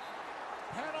touchdown.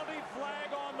 Penalty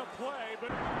flag on the play,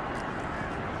 but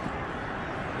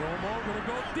Romo gonna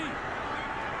go deep.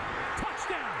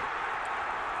 Touchdown.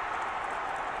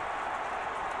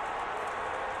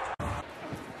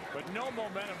 But no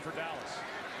momentum for Dallas.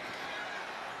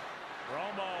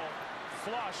 Romo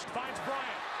flushed, finds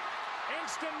Bryant.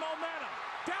 Instant momentum.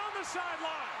 Down the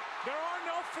sideline. There are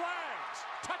no flags.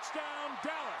 Touchdown,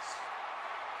 Dallas.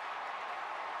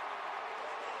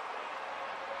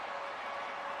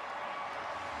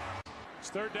 It's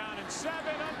 3rd down and 7.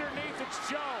 Underneath, it's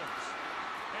Jones.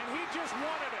 And he just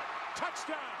wanted it.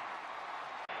 Touchdown.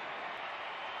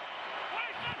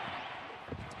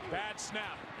 Bad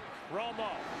snap.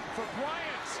 Romo for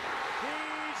Bryant.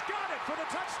 He's got it for the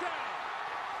touchdown.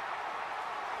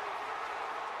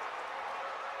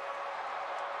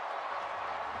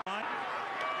 And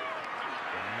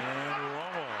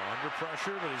Romo under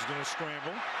pressure, but he's going to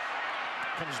scramble.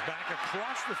 Comes back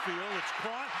across the field. It's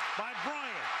caught by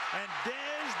Bryant. And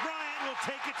Dez Bryant will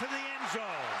take it to the end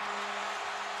zone.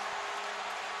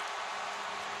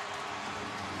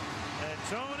 And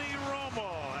Tony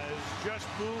Romo has just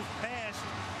moved past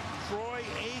Troy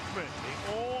Aikman, the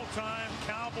all-time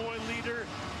Cowboy leader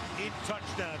in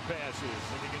touchdown passes.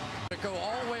 And he can go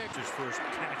all the way. His first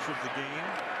catch of the game.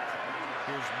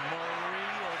 Here's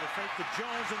Murray, or the fake to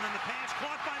Jones, and then the pass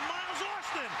caught by Miles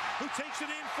Austin, who takes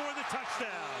it in for the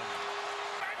touchdown.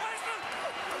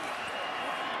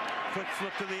 Quick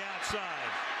flip to the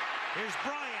outside. Here's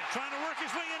Bryant trying to work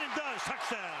his way in and does.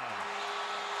 Touchdown.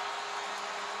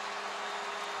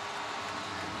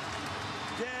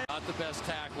 Not the best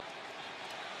tackle.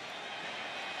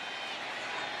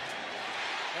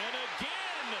 And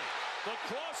again, the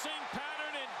crossing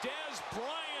pattern, and Dez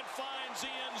Bryant finds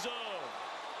the end zone.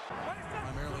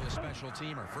 Primarily a special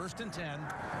teamer. 1st and 10.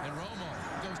 And Romo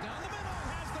goes down the middle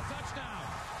and has the touchdown.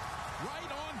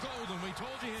 Right on Golden. We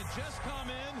told you he had just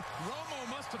come in. Romo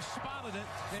must have spotted it.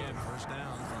 And 1st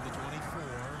down from the 24.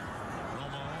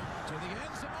 Romo to the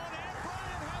end zone. And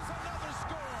Bryant has another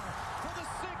score for the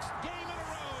 6th game in a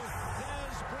row.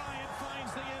 Dez Bryant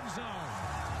finds the end zone.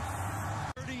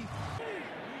 30.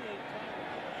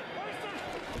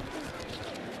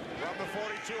 From the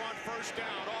 42 on 1st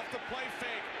down, off the play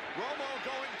fake. Romo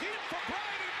going deep for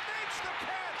Bryant. He makes the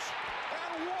catch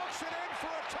and walks it in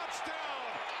for a touchdown.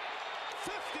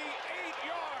 58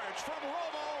 yards from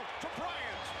Romo to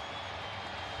Bryant.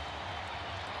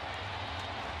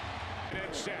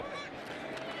 And set.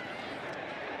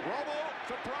 Romo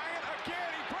to Bryant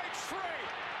again. He breaks free.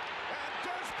 And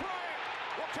Dez Bryant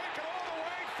will take it all the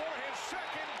way for his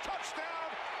 2nd touchdown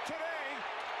today.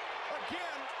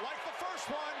 Again, like the first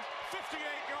one, 58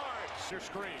 yards. Your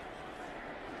screen.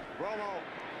 Romo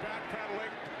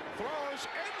backpedaling, throws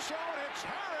end zone. It's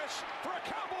Harris for a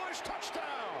Cowboys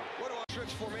touchdown. What do I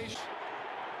switch formation?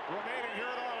 Remaining here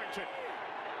at Arlington.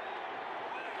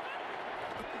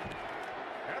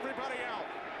 Everybody out.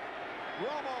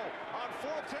 Romo on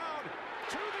 4th down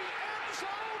to the end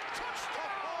zone.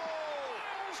 Touchdown!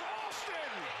 Miles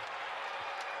Austin!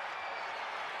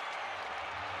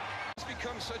 It's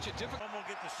become such a difficult. Romo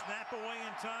get the snap away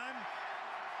in time.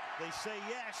 They say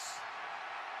yes.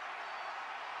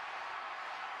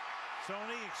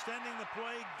 Tony extending the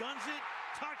play, guns it,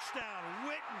 touchdown,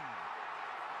 Witten.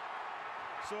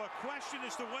 So a question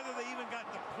as to whether they even got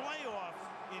the playoff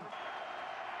in.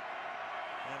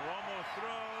 And Romo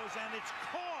throws, and it's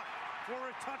caught for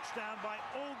a touchdown by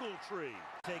Ogletree.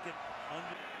 Take it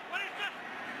under.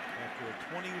 After a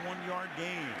 21-yard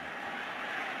gain.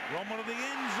 Romo to the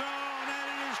end zone, and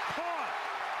it is caught.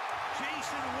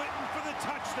 Jason Witten for the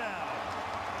touchdown.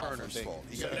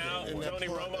 So now Tony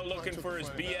Romo looking for his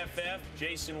BFF,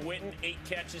 Jason Witten, 8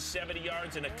 catches, 70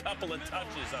 yards, and a couple of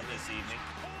touches on this evening.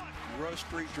 Rush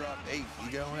Street dropped 8.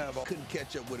 You don't have. Couldn't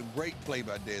catch up with a great play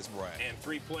by Dez Bryant. And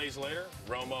 3 plays later,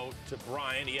 Romo to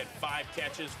Bryant. He had 5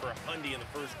 catches for Hundy in the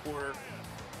first quarter.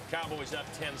 Cowboys up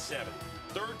 10-7.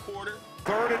 Third quarter.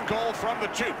 3rd and goal from the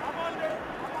 2. I'm under.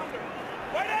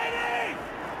 Wait, 80!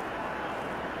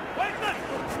 Wait,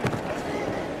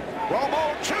 Romo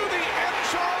to the end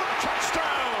zone.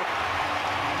 Touchdown!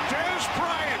 Dez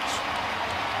Bryant.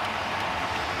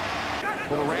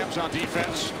 For the Rams on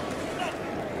defense.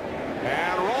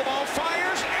 And Romo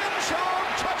fires, end zone,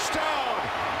 touchdown!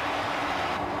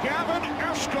 Gavin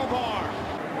Escobar.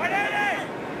 180!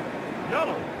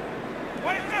 Yellow.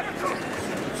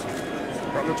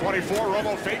 From the 24,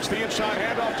 Romo fakes the inside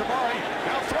handoff to Murray.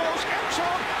 Now throws, end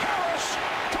zone, Harris,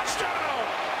 touchdown!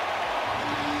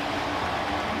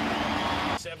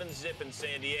 7-zip in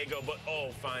San Diego, but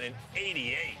finding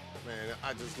 88. Man,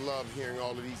 I just love hearing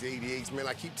all of these 88s, man.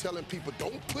 I keep telling people,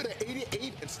 don't put an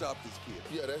 88 and stop this kid.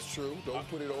 Yeah, that's true. Don't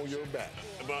put it on your back.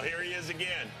 Well, here he is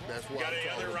again. That's what Got any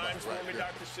other rhymes for me, there.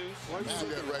 Dr. Seuss? Why you see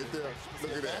that right there?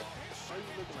 Look at that.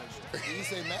 Did you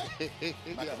say Matt?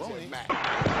 Yeah, Matt.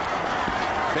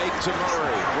 Fake to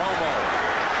Murray. Romo.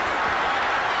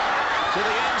 To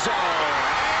the end zone.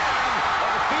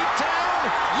 And feet down.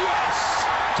 Yes!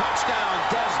 Touchdown,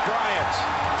 Dez Bryant.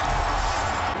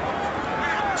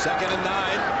 2nd and 9.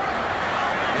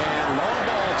 And long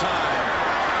ball time.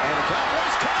 And the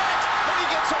Cowboys caught it, but he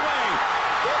gets away.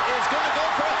 It is going to go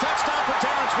for a touchdown for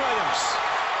Terrence Williams.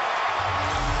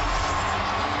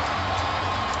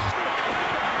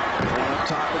 On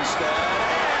top instead.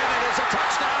 And it is a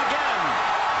touchdown again.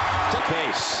 To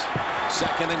Case.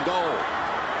 2nd and goal.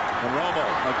 And Romo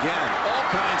again. All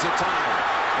kinds of time.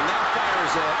 And now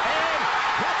fires it. And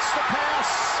hits the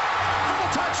pass. The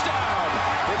touchdown.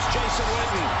 It's Jason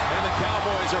Witten, and the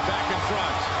Cowboys are back in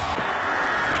front.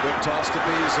 Good toss to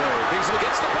Beasley. Beasley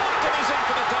gets the block, and he's in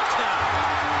for the touchdown.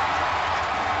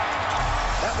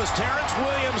 That was Terrence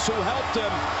Williams who helped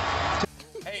him.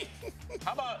 Hey,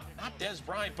 how about not Dez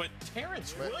Bryant, but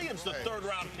Terrence Williams, the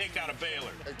 3rd-round pick out of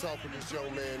Baylor. I talked with this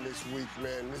young man this week,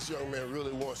 man. This young man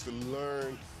really wants to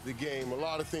learn the game. A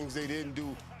lot of things they didn't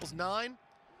do. 9.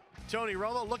 Tony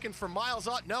Romo looking for Miles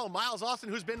Austin. No, Miles Austin,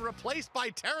 who's been replaced by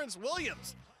Terrence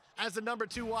Williams as the number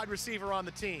 2 wide receiver on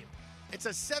the team. It's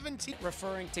a 17.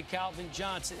 Referring to Calvin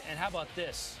Johnson. And how about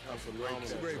this? That's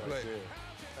a great play.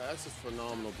 That's a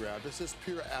phenomenal grab. This is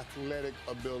pure athletic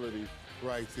ability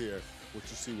right there, what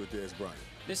you see with Dez Bryant.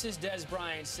 This is Dez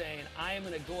Bryant saying, I am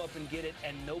going to go up and get it,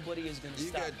 and nobody is going to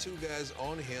stop. You got 2 guys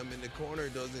on him, and the corner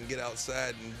doesn't get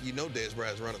outside, and you know Dez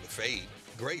Bryant's running the fade.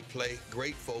 Great play,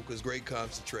 great focus, great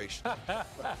concentration.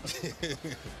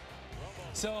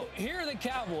 So here are the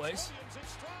Cowboys,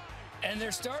 and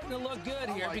they're starting to look good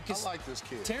here because I like this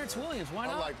kid. Terrence Williams, why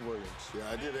not? I like Williams. Yeah,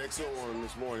 I did XO on him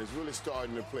this morning. It's really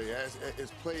starting to play.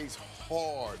 It plays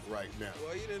hard right now.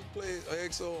 Well, you didn't play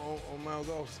XO on Miles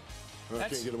Austin. I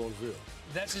can't get him on the field.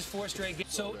 That's his 4th straight game.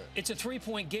 So it's a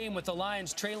 3-point game with the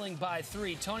Lions trailing by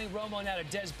 3. Tony Romo now to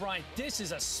Dez Bryant. This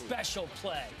is a special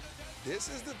play. This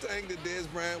is the thing that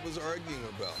Dez Bryant was arguing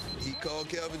about. He called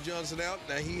Calvin Johnson out.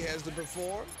 Now he has to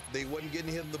perform. They wasn't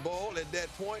getting him the ball at that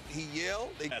point. He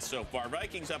yelled. That's so far.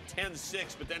 Vikings up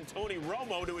 10-6, but then Tony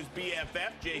Romo to his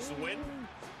BFF, Jason Witten.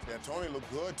 Yeah, Tony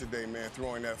looked good today, man,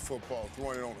 throwing that football,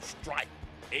 throwing it on a strike.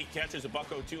 8 catches,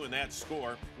 $102 in that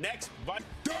score. Next,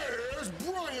 Dez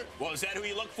Bryant. Well, is that who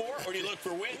you look for? Or do you look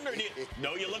for Witten? Or do you...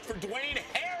 No, you look for Dwayne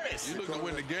Harris. You look to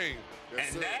win the game.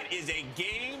 Yes, and that is a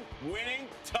game-winning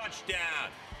touchdown.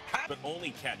 But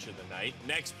only catch of the night.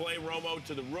 Next play, Romo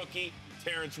to the rookie,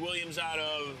 Terrence Williams out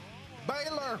of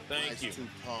Baylor. Thank you. 2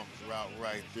 pumps route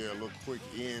right there. A little quick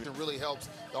in. It really helps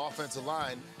the offensive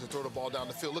line to throw the ball down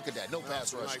the field. Look at that. No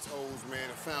pass rush. Nice holes, man.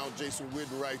 I found Jason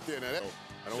Witten right there. Now that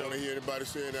I don't want to hear anybody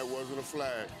saying that wasn't a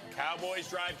flag. Cowboys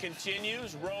drive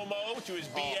continues. Romo to his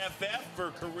BFF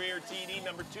for career TD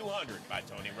number 200 by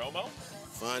Tony Romo.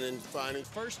 Finding.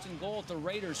 First and goal at the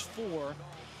Raiders 4.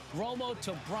 Romo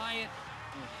to Bryant.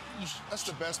 That's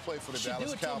the best play for the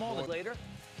Dallas Cowboys. Later.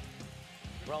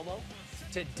 Romo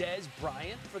to Dez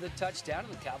Bryant for the touchdown.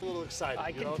 And the Cowboys. A little excited.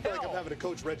 I feel like I'm having to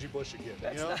coach Reggie Bush again.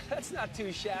 That's not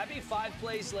too shabby. 5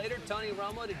 plays later, Tony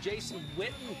Romo to Jason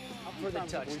Witten for the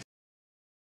touchdown.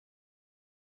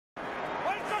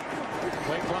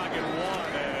 Play clock at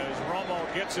 1 as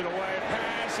Romo gets it away.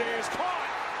 Pass is caught.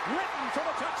 Witten for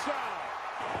the touchdown.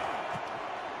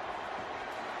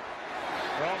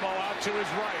 Romo out to his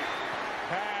right.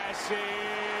 Pass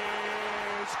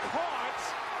is caught.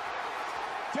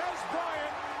 Dez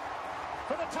Bryant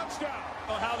for the touchdown.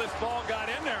 Oh, how this ball got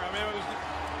in there. I mean, it was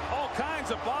all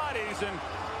kinds of bodies, and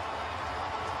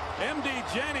M.D.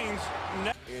 Jennings.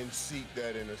 And seek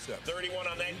that interception. 31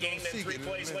 on that game, then 3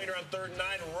 plays later on 3rd and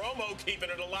 9. Romo keeping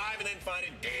it alive and then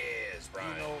finding Dez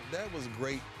Bryant. You know, that was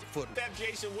great football. That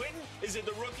Jason Witten? Is it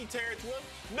the rookie Terrence Williams?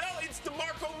 No, it's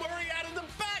DeMarco Murray out of the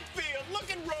backfield. Look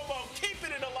at Romo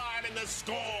keeping it alive in the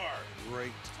score.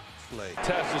 Great play.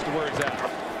 Test is the words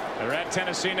out. They're at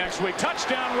Tennessee next week.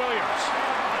 Touchdown, Williams.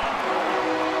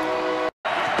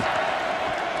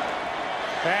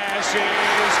 Pass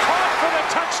is caught for the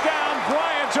touchdown.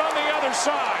 Bryant on the other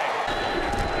side.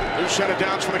 New set of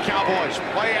downs for the Cowboys.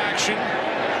 Play action.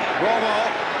 Romo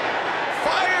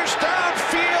fires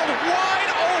downfield,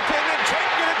 wide open, and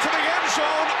taking it to the end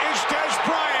zone is Dez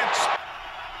Bryant.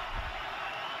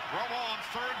 Romo on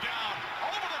 3rd down.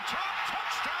 Over the top,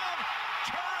 touchdown,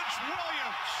 Terrence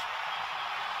Williams.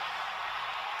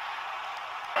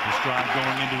 This drive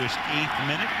going into his 8th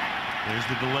minute. There's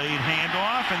the delayed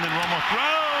handoff, and then Romo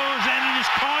throws, and it is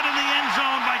caught in the end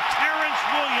zone by Terrence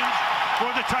Williams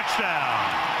for the touchdown.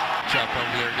 Chop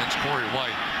over there against Corey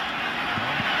White.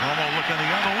 Romo looking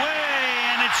the other way,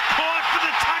 and it's caught for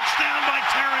the touchdown by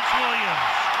Terrence Williams.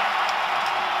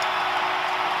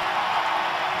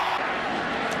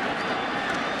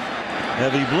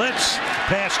 Heavy blitz,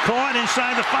 pass caught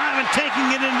inside the 5 and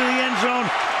taking it into the end zone.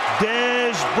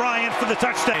 Dez Bryant for the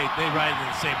touchdown. They ride in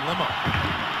the same limo.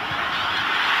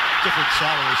 Different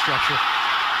salary structure.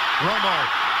 Romo,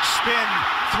 spin,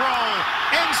 throw,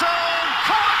 end zone,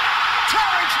 caught!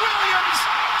 Terrence Williams,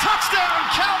 touchdown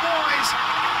Cowboys!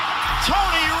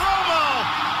 Tony Romo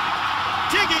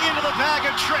digging into the bag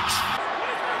of tricks.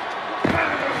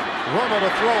 Romo to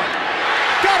throw it.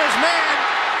 Got his man.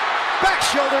 Back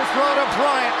shoulder throw to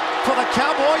Bryant for the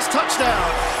Cowboys touchdown.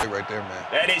 Right there, man.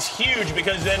 That is huge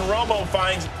because then Romo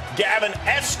finds Gavin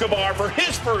Escobar for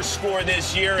his first score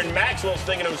this year, and Maxwell's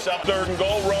thinking to himself, 3rd and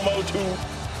goal, Romo to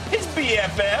his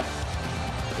BFF.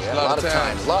 Yeah, a lot of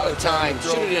time. A lot of time.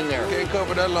 Shoot it in there. Can't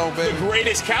cover that long, baby. The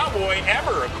greatest Cowboy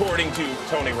ever, according to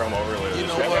Tony Romo earlier. You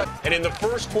know what? And in the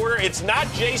first quarter, it's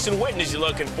not Jason Witten he's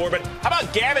looking for, but how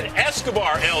about Gavin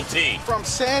Escobar, LT? From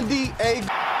Sandy A.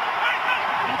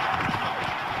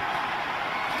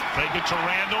 Take it to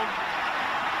Randall.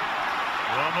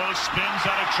 Romo spins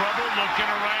out of trouble, looking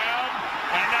around,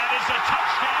 and that is a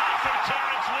touchdown for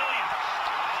Terrence Williams.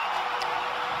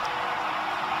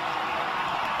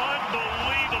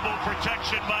 Unbelievable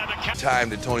protection by the Cowboys. Time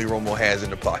that Tony Romo has in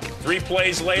the pocket. 3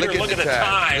 plays later, look at the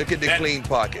time. Look at the clean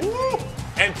pocket. Woo!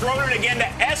 And throwing it again to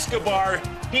Escobar.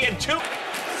 He had 2.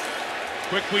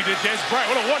 Quickly to Dez Bryant.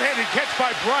 What a one-handed catch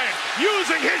by Bryant.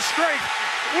 Using his strength.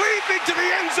 Leaping to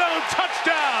the end zone.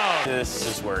 Touchdown. This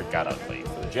is where it got ugly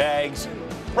for the Jags.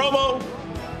 Romo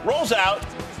rolls out.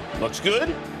 Looks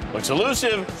good. Looks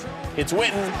elusive. Hits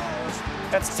Witten.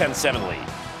 That's a 10-7 lead.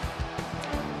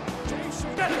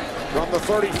 From the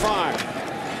 35.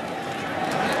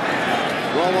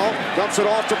 Romo dumps it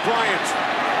off to Bryant.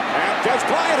 And Dez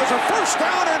Bryant has a first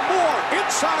down and more.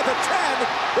 Inside the 10.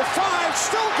 The 5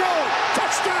 still going.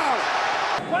 Touchdown.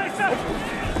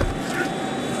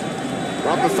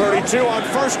 From the 32 on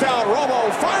first down.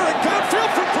 Romo firing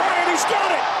downfield for Bryant. He's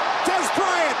got it. Dez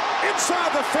Bryant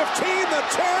inside the 15, the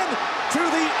 10, to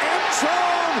the end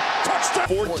zone. Touchdown.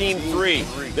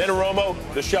 14-3. Then Romo,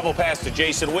 the shovel pass to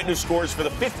Jason Witten, who scores for the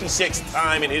 56th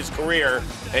time in his career,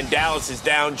 and Dallas is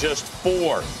down just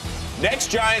 4.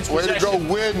 Next Giants possession. Way to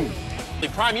go, Witten.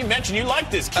 Prime, you mentioned you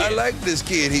like this kid. I like this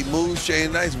kid. He moves,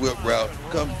 chain, nice whip route.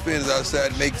 Comes, spins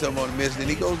outside, makes something on the miss, and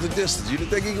he goes the distance. You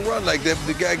didn't think he could run like that, but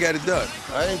the guy got it done.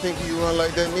 I didn't think he could run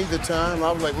like that neither time.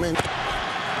 I was like, man.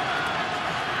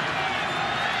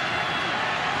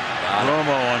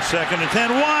 Romo on 2nd and 10,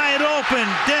 wide open.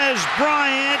 Dez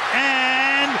Bryant,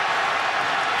 and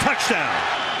touchdown.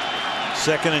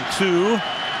 2nd and 2.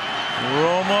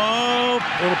 Romo,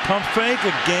 little pump fake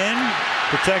again.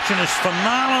 Protection is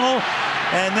phenomenal.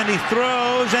 And then he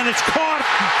throws, and it's caught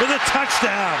for the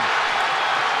touchdown.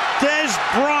 Dez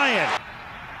Bryant.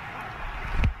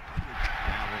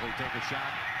 Now will he take a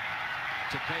shot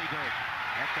to pay dirt?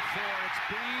 At the 4, it's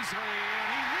Beasley, and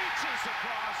he reaches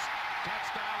across.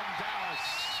 Touchdown, Dallas.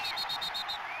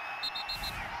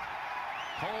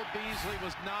 Cole Beasley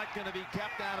was not going to be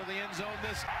kept out of the end zone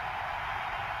this.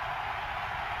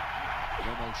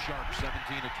 Romo sharp, 17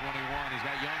 to 21. He's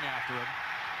got Young after him.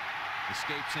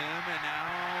 Escapes him, and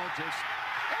now just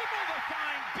able to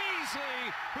find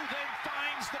Beasley, who then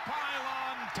finds the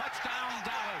pylon. Touchdown,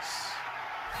 Dallas.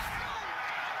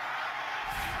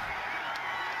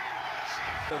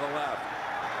 To the left.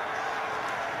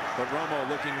 But Romo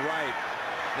looking right.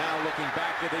 Now looking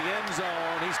back at the end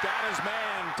zone. He's got his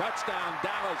man. Touchdown,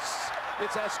 Dallas.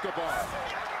 It's Escobar.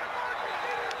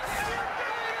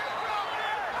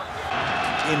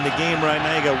 In the game right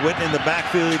now, you got Witten in the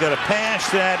backfield. You got a pass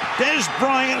that Dez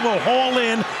Bryant will haul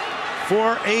in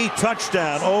for a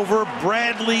touchdown over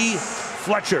Bradley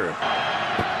Fletcher.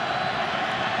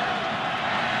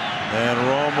 And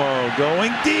Romo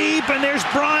going deep, and there's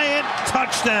Bryant.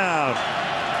 Touchdown.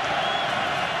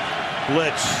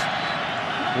 Blitz.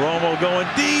 Romo going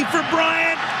deep for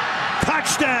Bryant.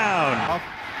 Touchdown.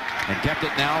 And kept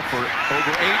it now for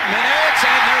over 8 minutes,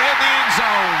 and they're in the end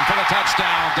zone for the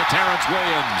touchdown to Terrence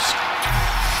Williams.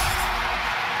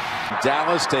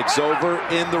 Dallas takes over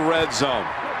in the red zone.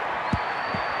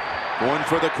 Going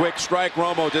for the quick strike.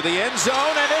 Romo to the end zone,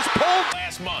 and it's pulled.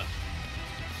 Last month.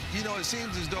 You know, it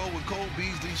seems as though when Cole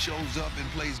Beasley shows up and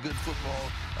plays good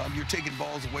football, you're taking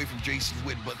balls away from Jason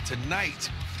Witten. But tonight,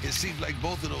 it seems like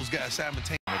both of those guys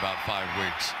simultaneously. About 5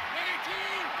 weeks.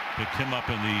 Picked him up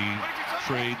in the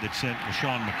trade that sent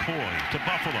LaShawn McCoy to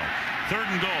Buffalo. 3rd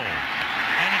and goal.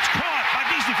 And it's caught by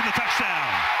Beasley for the touchdown.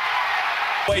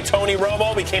 Tony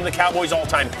Romo became the Cowboys'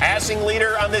 all-time passing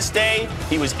leader on this day.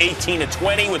 He was 18 to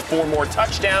 20 with 4 more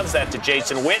touchdowns. That to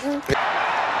Jason Witten.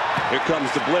 Here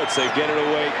comes the blitz. They get it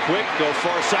away quick. Go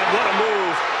far side. What a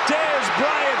move. Dez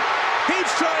Bryant.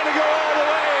 He's trying to go all the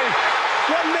way.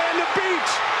 One man to beat.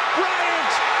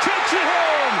 Bryant takes it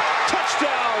home.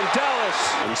 Touchdown, Dallas.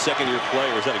 And second-year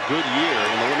player has had a good year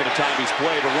in the limited time he's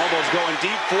played. But Romo's going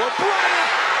deep for Bryant.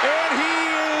 And he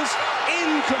is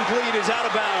incomplete. Is out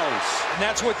of bounds. And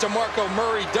that's what DeMarco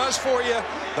Murray does for you.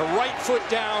 The right foot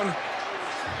down.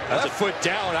 Left foot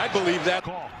down. I believe that.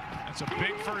 Call. That's a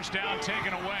big first down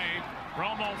taken away.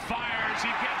 Romo fires. He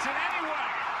gets it anyway.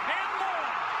 And more.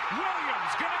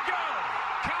 Williams gonna go.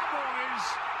 Cowboys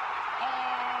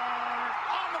are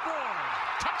on the board.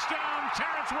 Touchdown,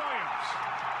 Terrence Williams.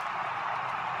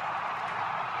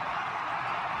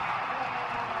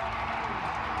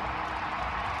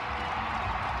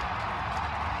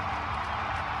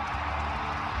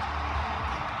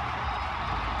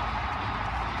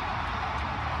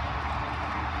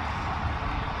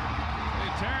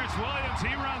 Terrence Williams,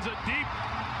 he runs a deep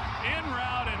in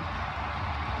route, and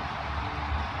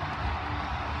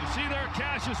you see there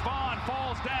Cassius Vaughn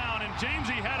falls down, and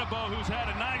Jamesy Hedebo, who's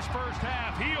had a nice first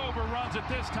half, he overruns it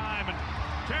this time, and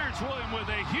Terrence Williams with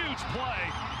a huge play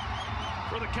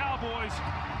for the Cowboys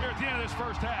here at the end of this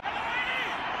first half.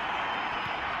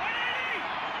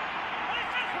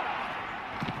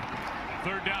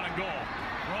 3rd down and goal.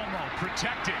 Romo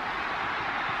protected.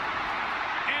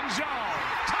 End zone.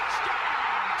 Touchdown!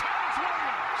 Terrence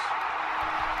Williams.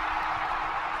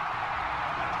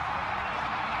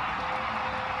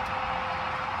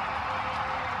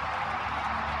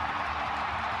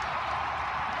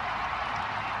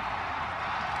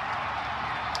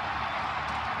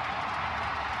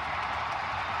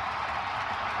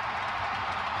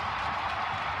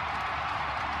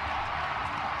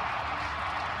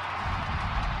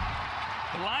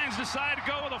 The Lions decide to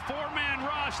go with a 4-man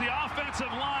rush. The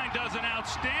offensive line does an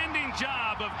outstanding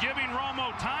job of giving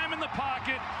Romo time in the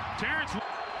pocket. Terrence.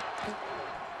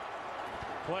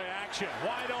 Play action.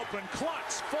 Wide open.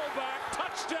 Klutz. Fullback.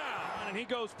 Touchdown. And he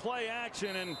goes play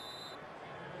action. And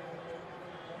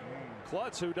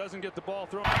Klutz, who doesn't get the ball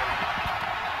thrown.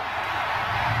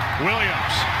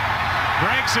 Williams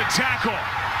breaks a tackle.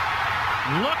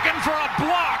 Looking for a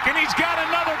block. And he's got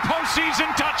another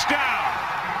postseason touchdown.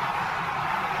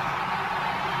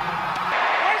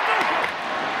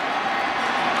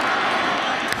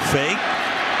 Fake.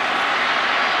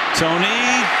 Tony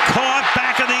caught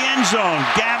back of the end zone.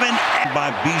 Gavin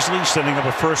by Beasley setting up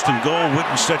a 1st and goal.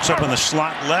 Witten sets up in the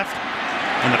slot left.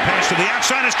 And the pass to the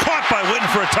outside is caught by Witten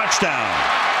for a touchdown.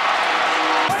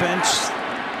 Defense.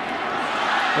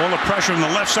 All the pressure on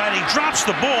the left side. He drops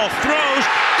the ball, throws,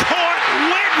 caught,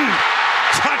 Witten.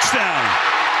 Touchdown.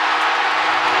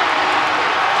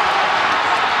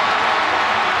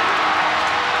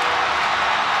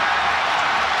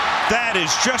 That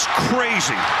is just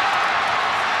crazy.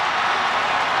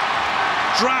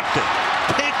 Dropped it.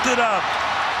 Picked it up.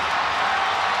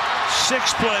 6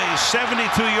 plays, 72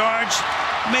 yards.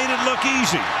 Made it look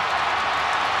easy.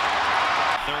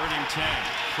 3rd and 10.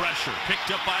 Pressure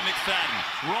picked up by McFadden.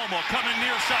 Romo coming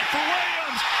near side for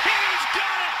Williams. He's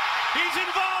got it. He's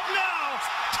involved now.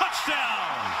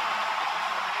 Touchdown.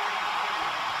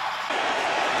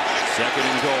 2nd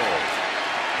and goal.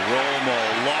 Romo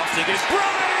lost against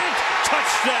Bryant.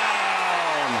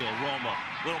 Touchdown. Romo,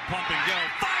 little pump and go.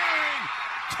 Firing.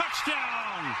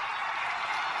 Touchdown.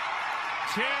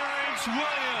 Terrence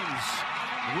Williams.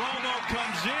 Romo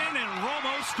comes in and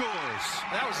Romo scores.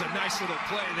 That was a nice little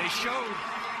play. They showed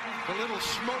the little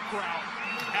smoke route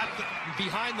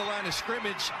behind the line of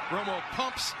scrimmage. Romo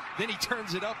pumps, then he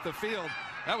turns it up the field.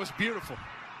 That was beautiful.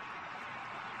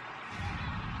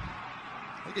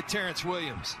 Look at Terrence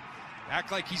Williams. Act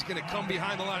like he's going to come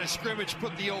behind the line of scrimmage,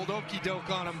 put the old okey-doke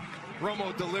on him.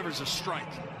 Romo delivers a strike.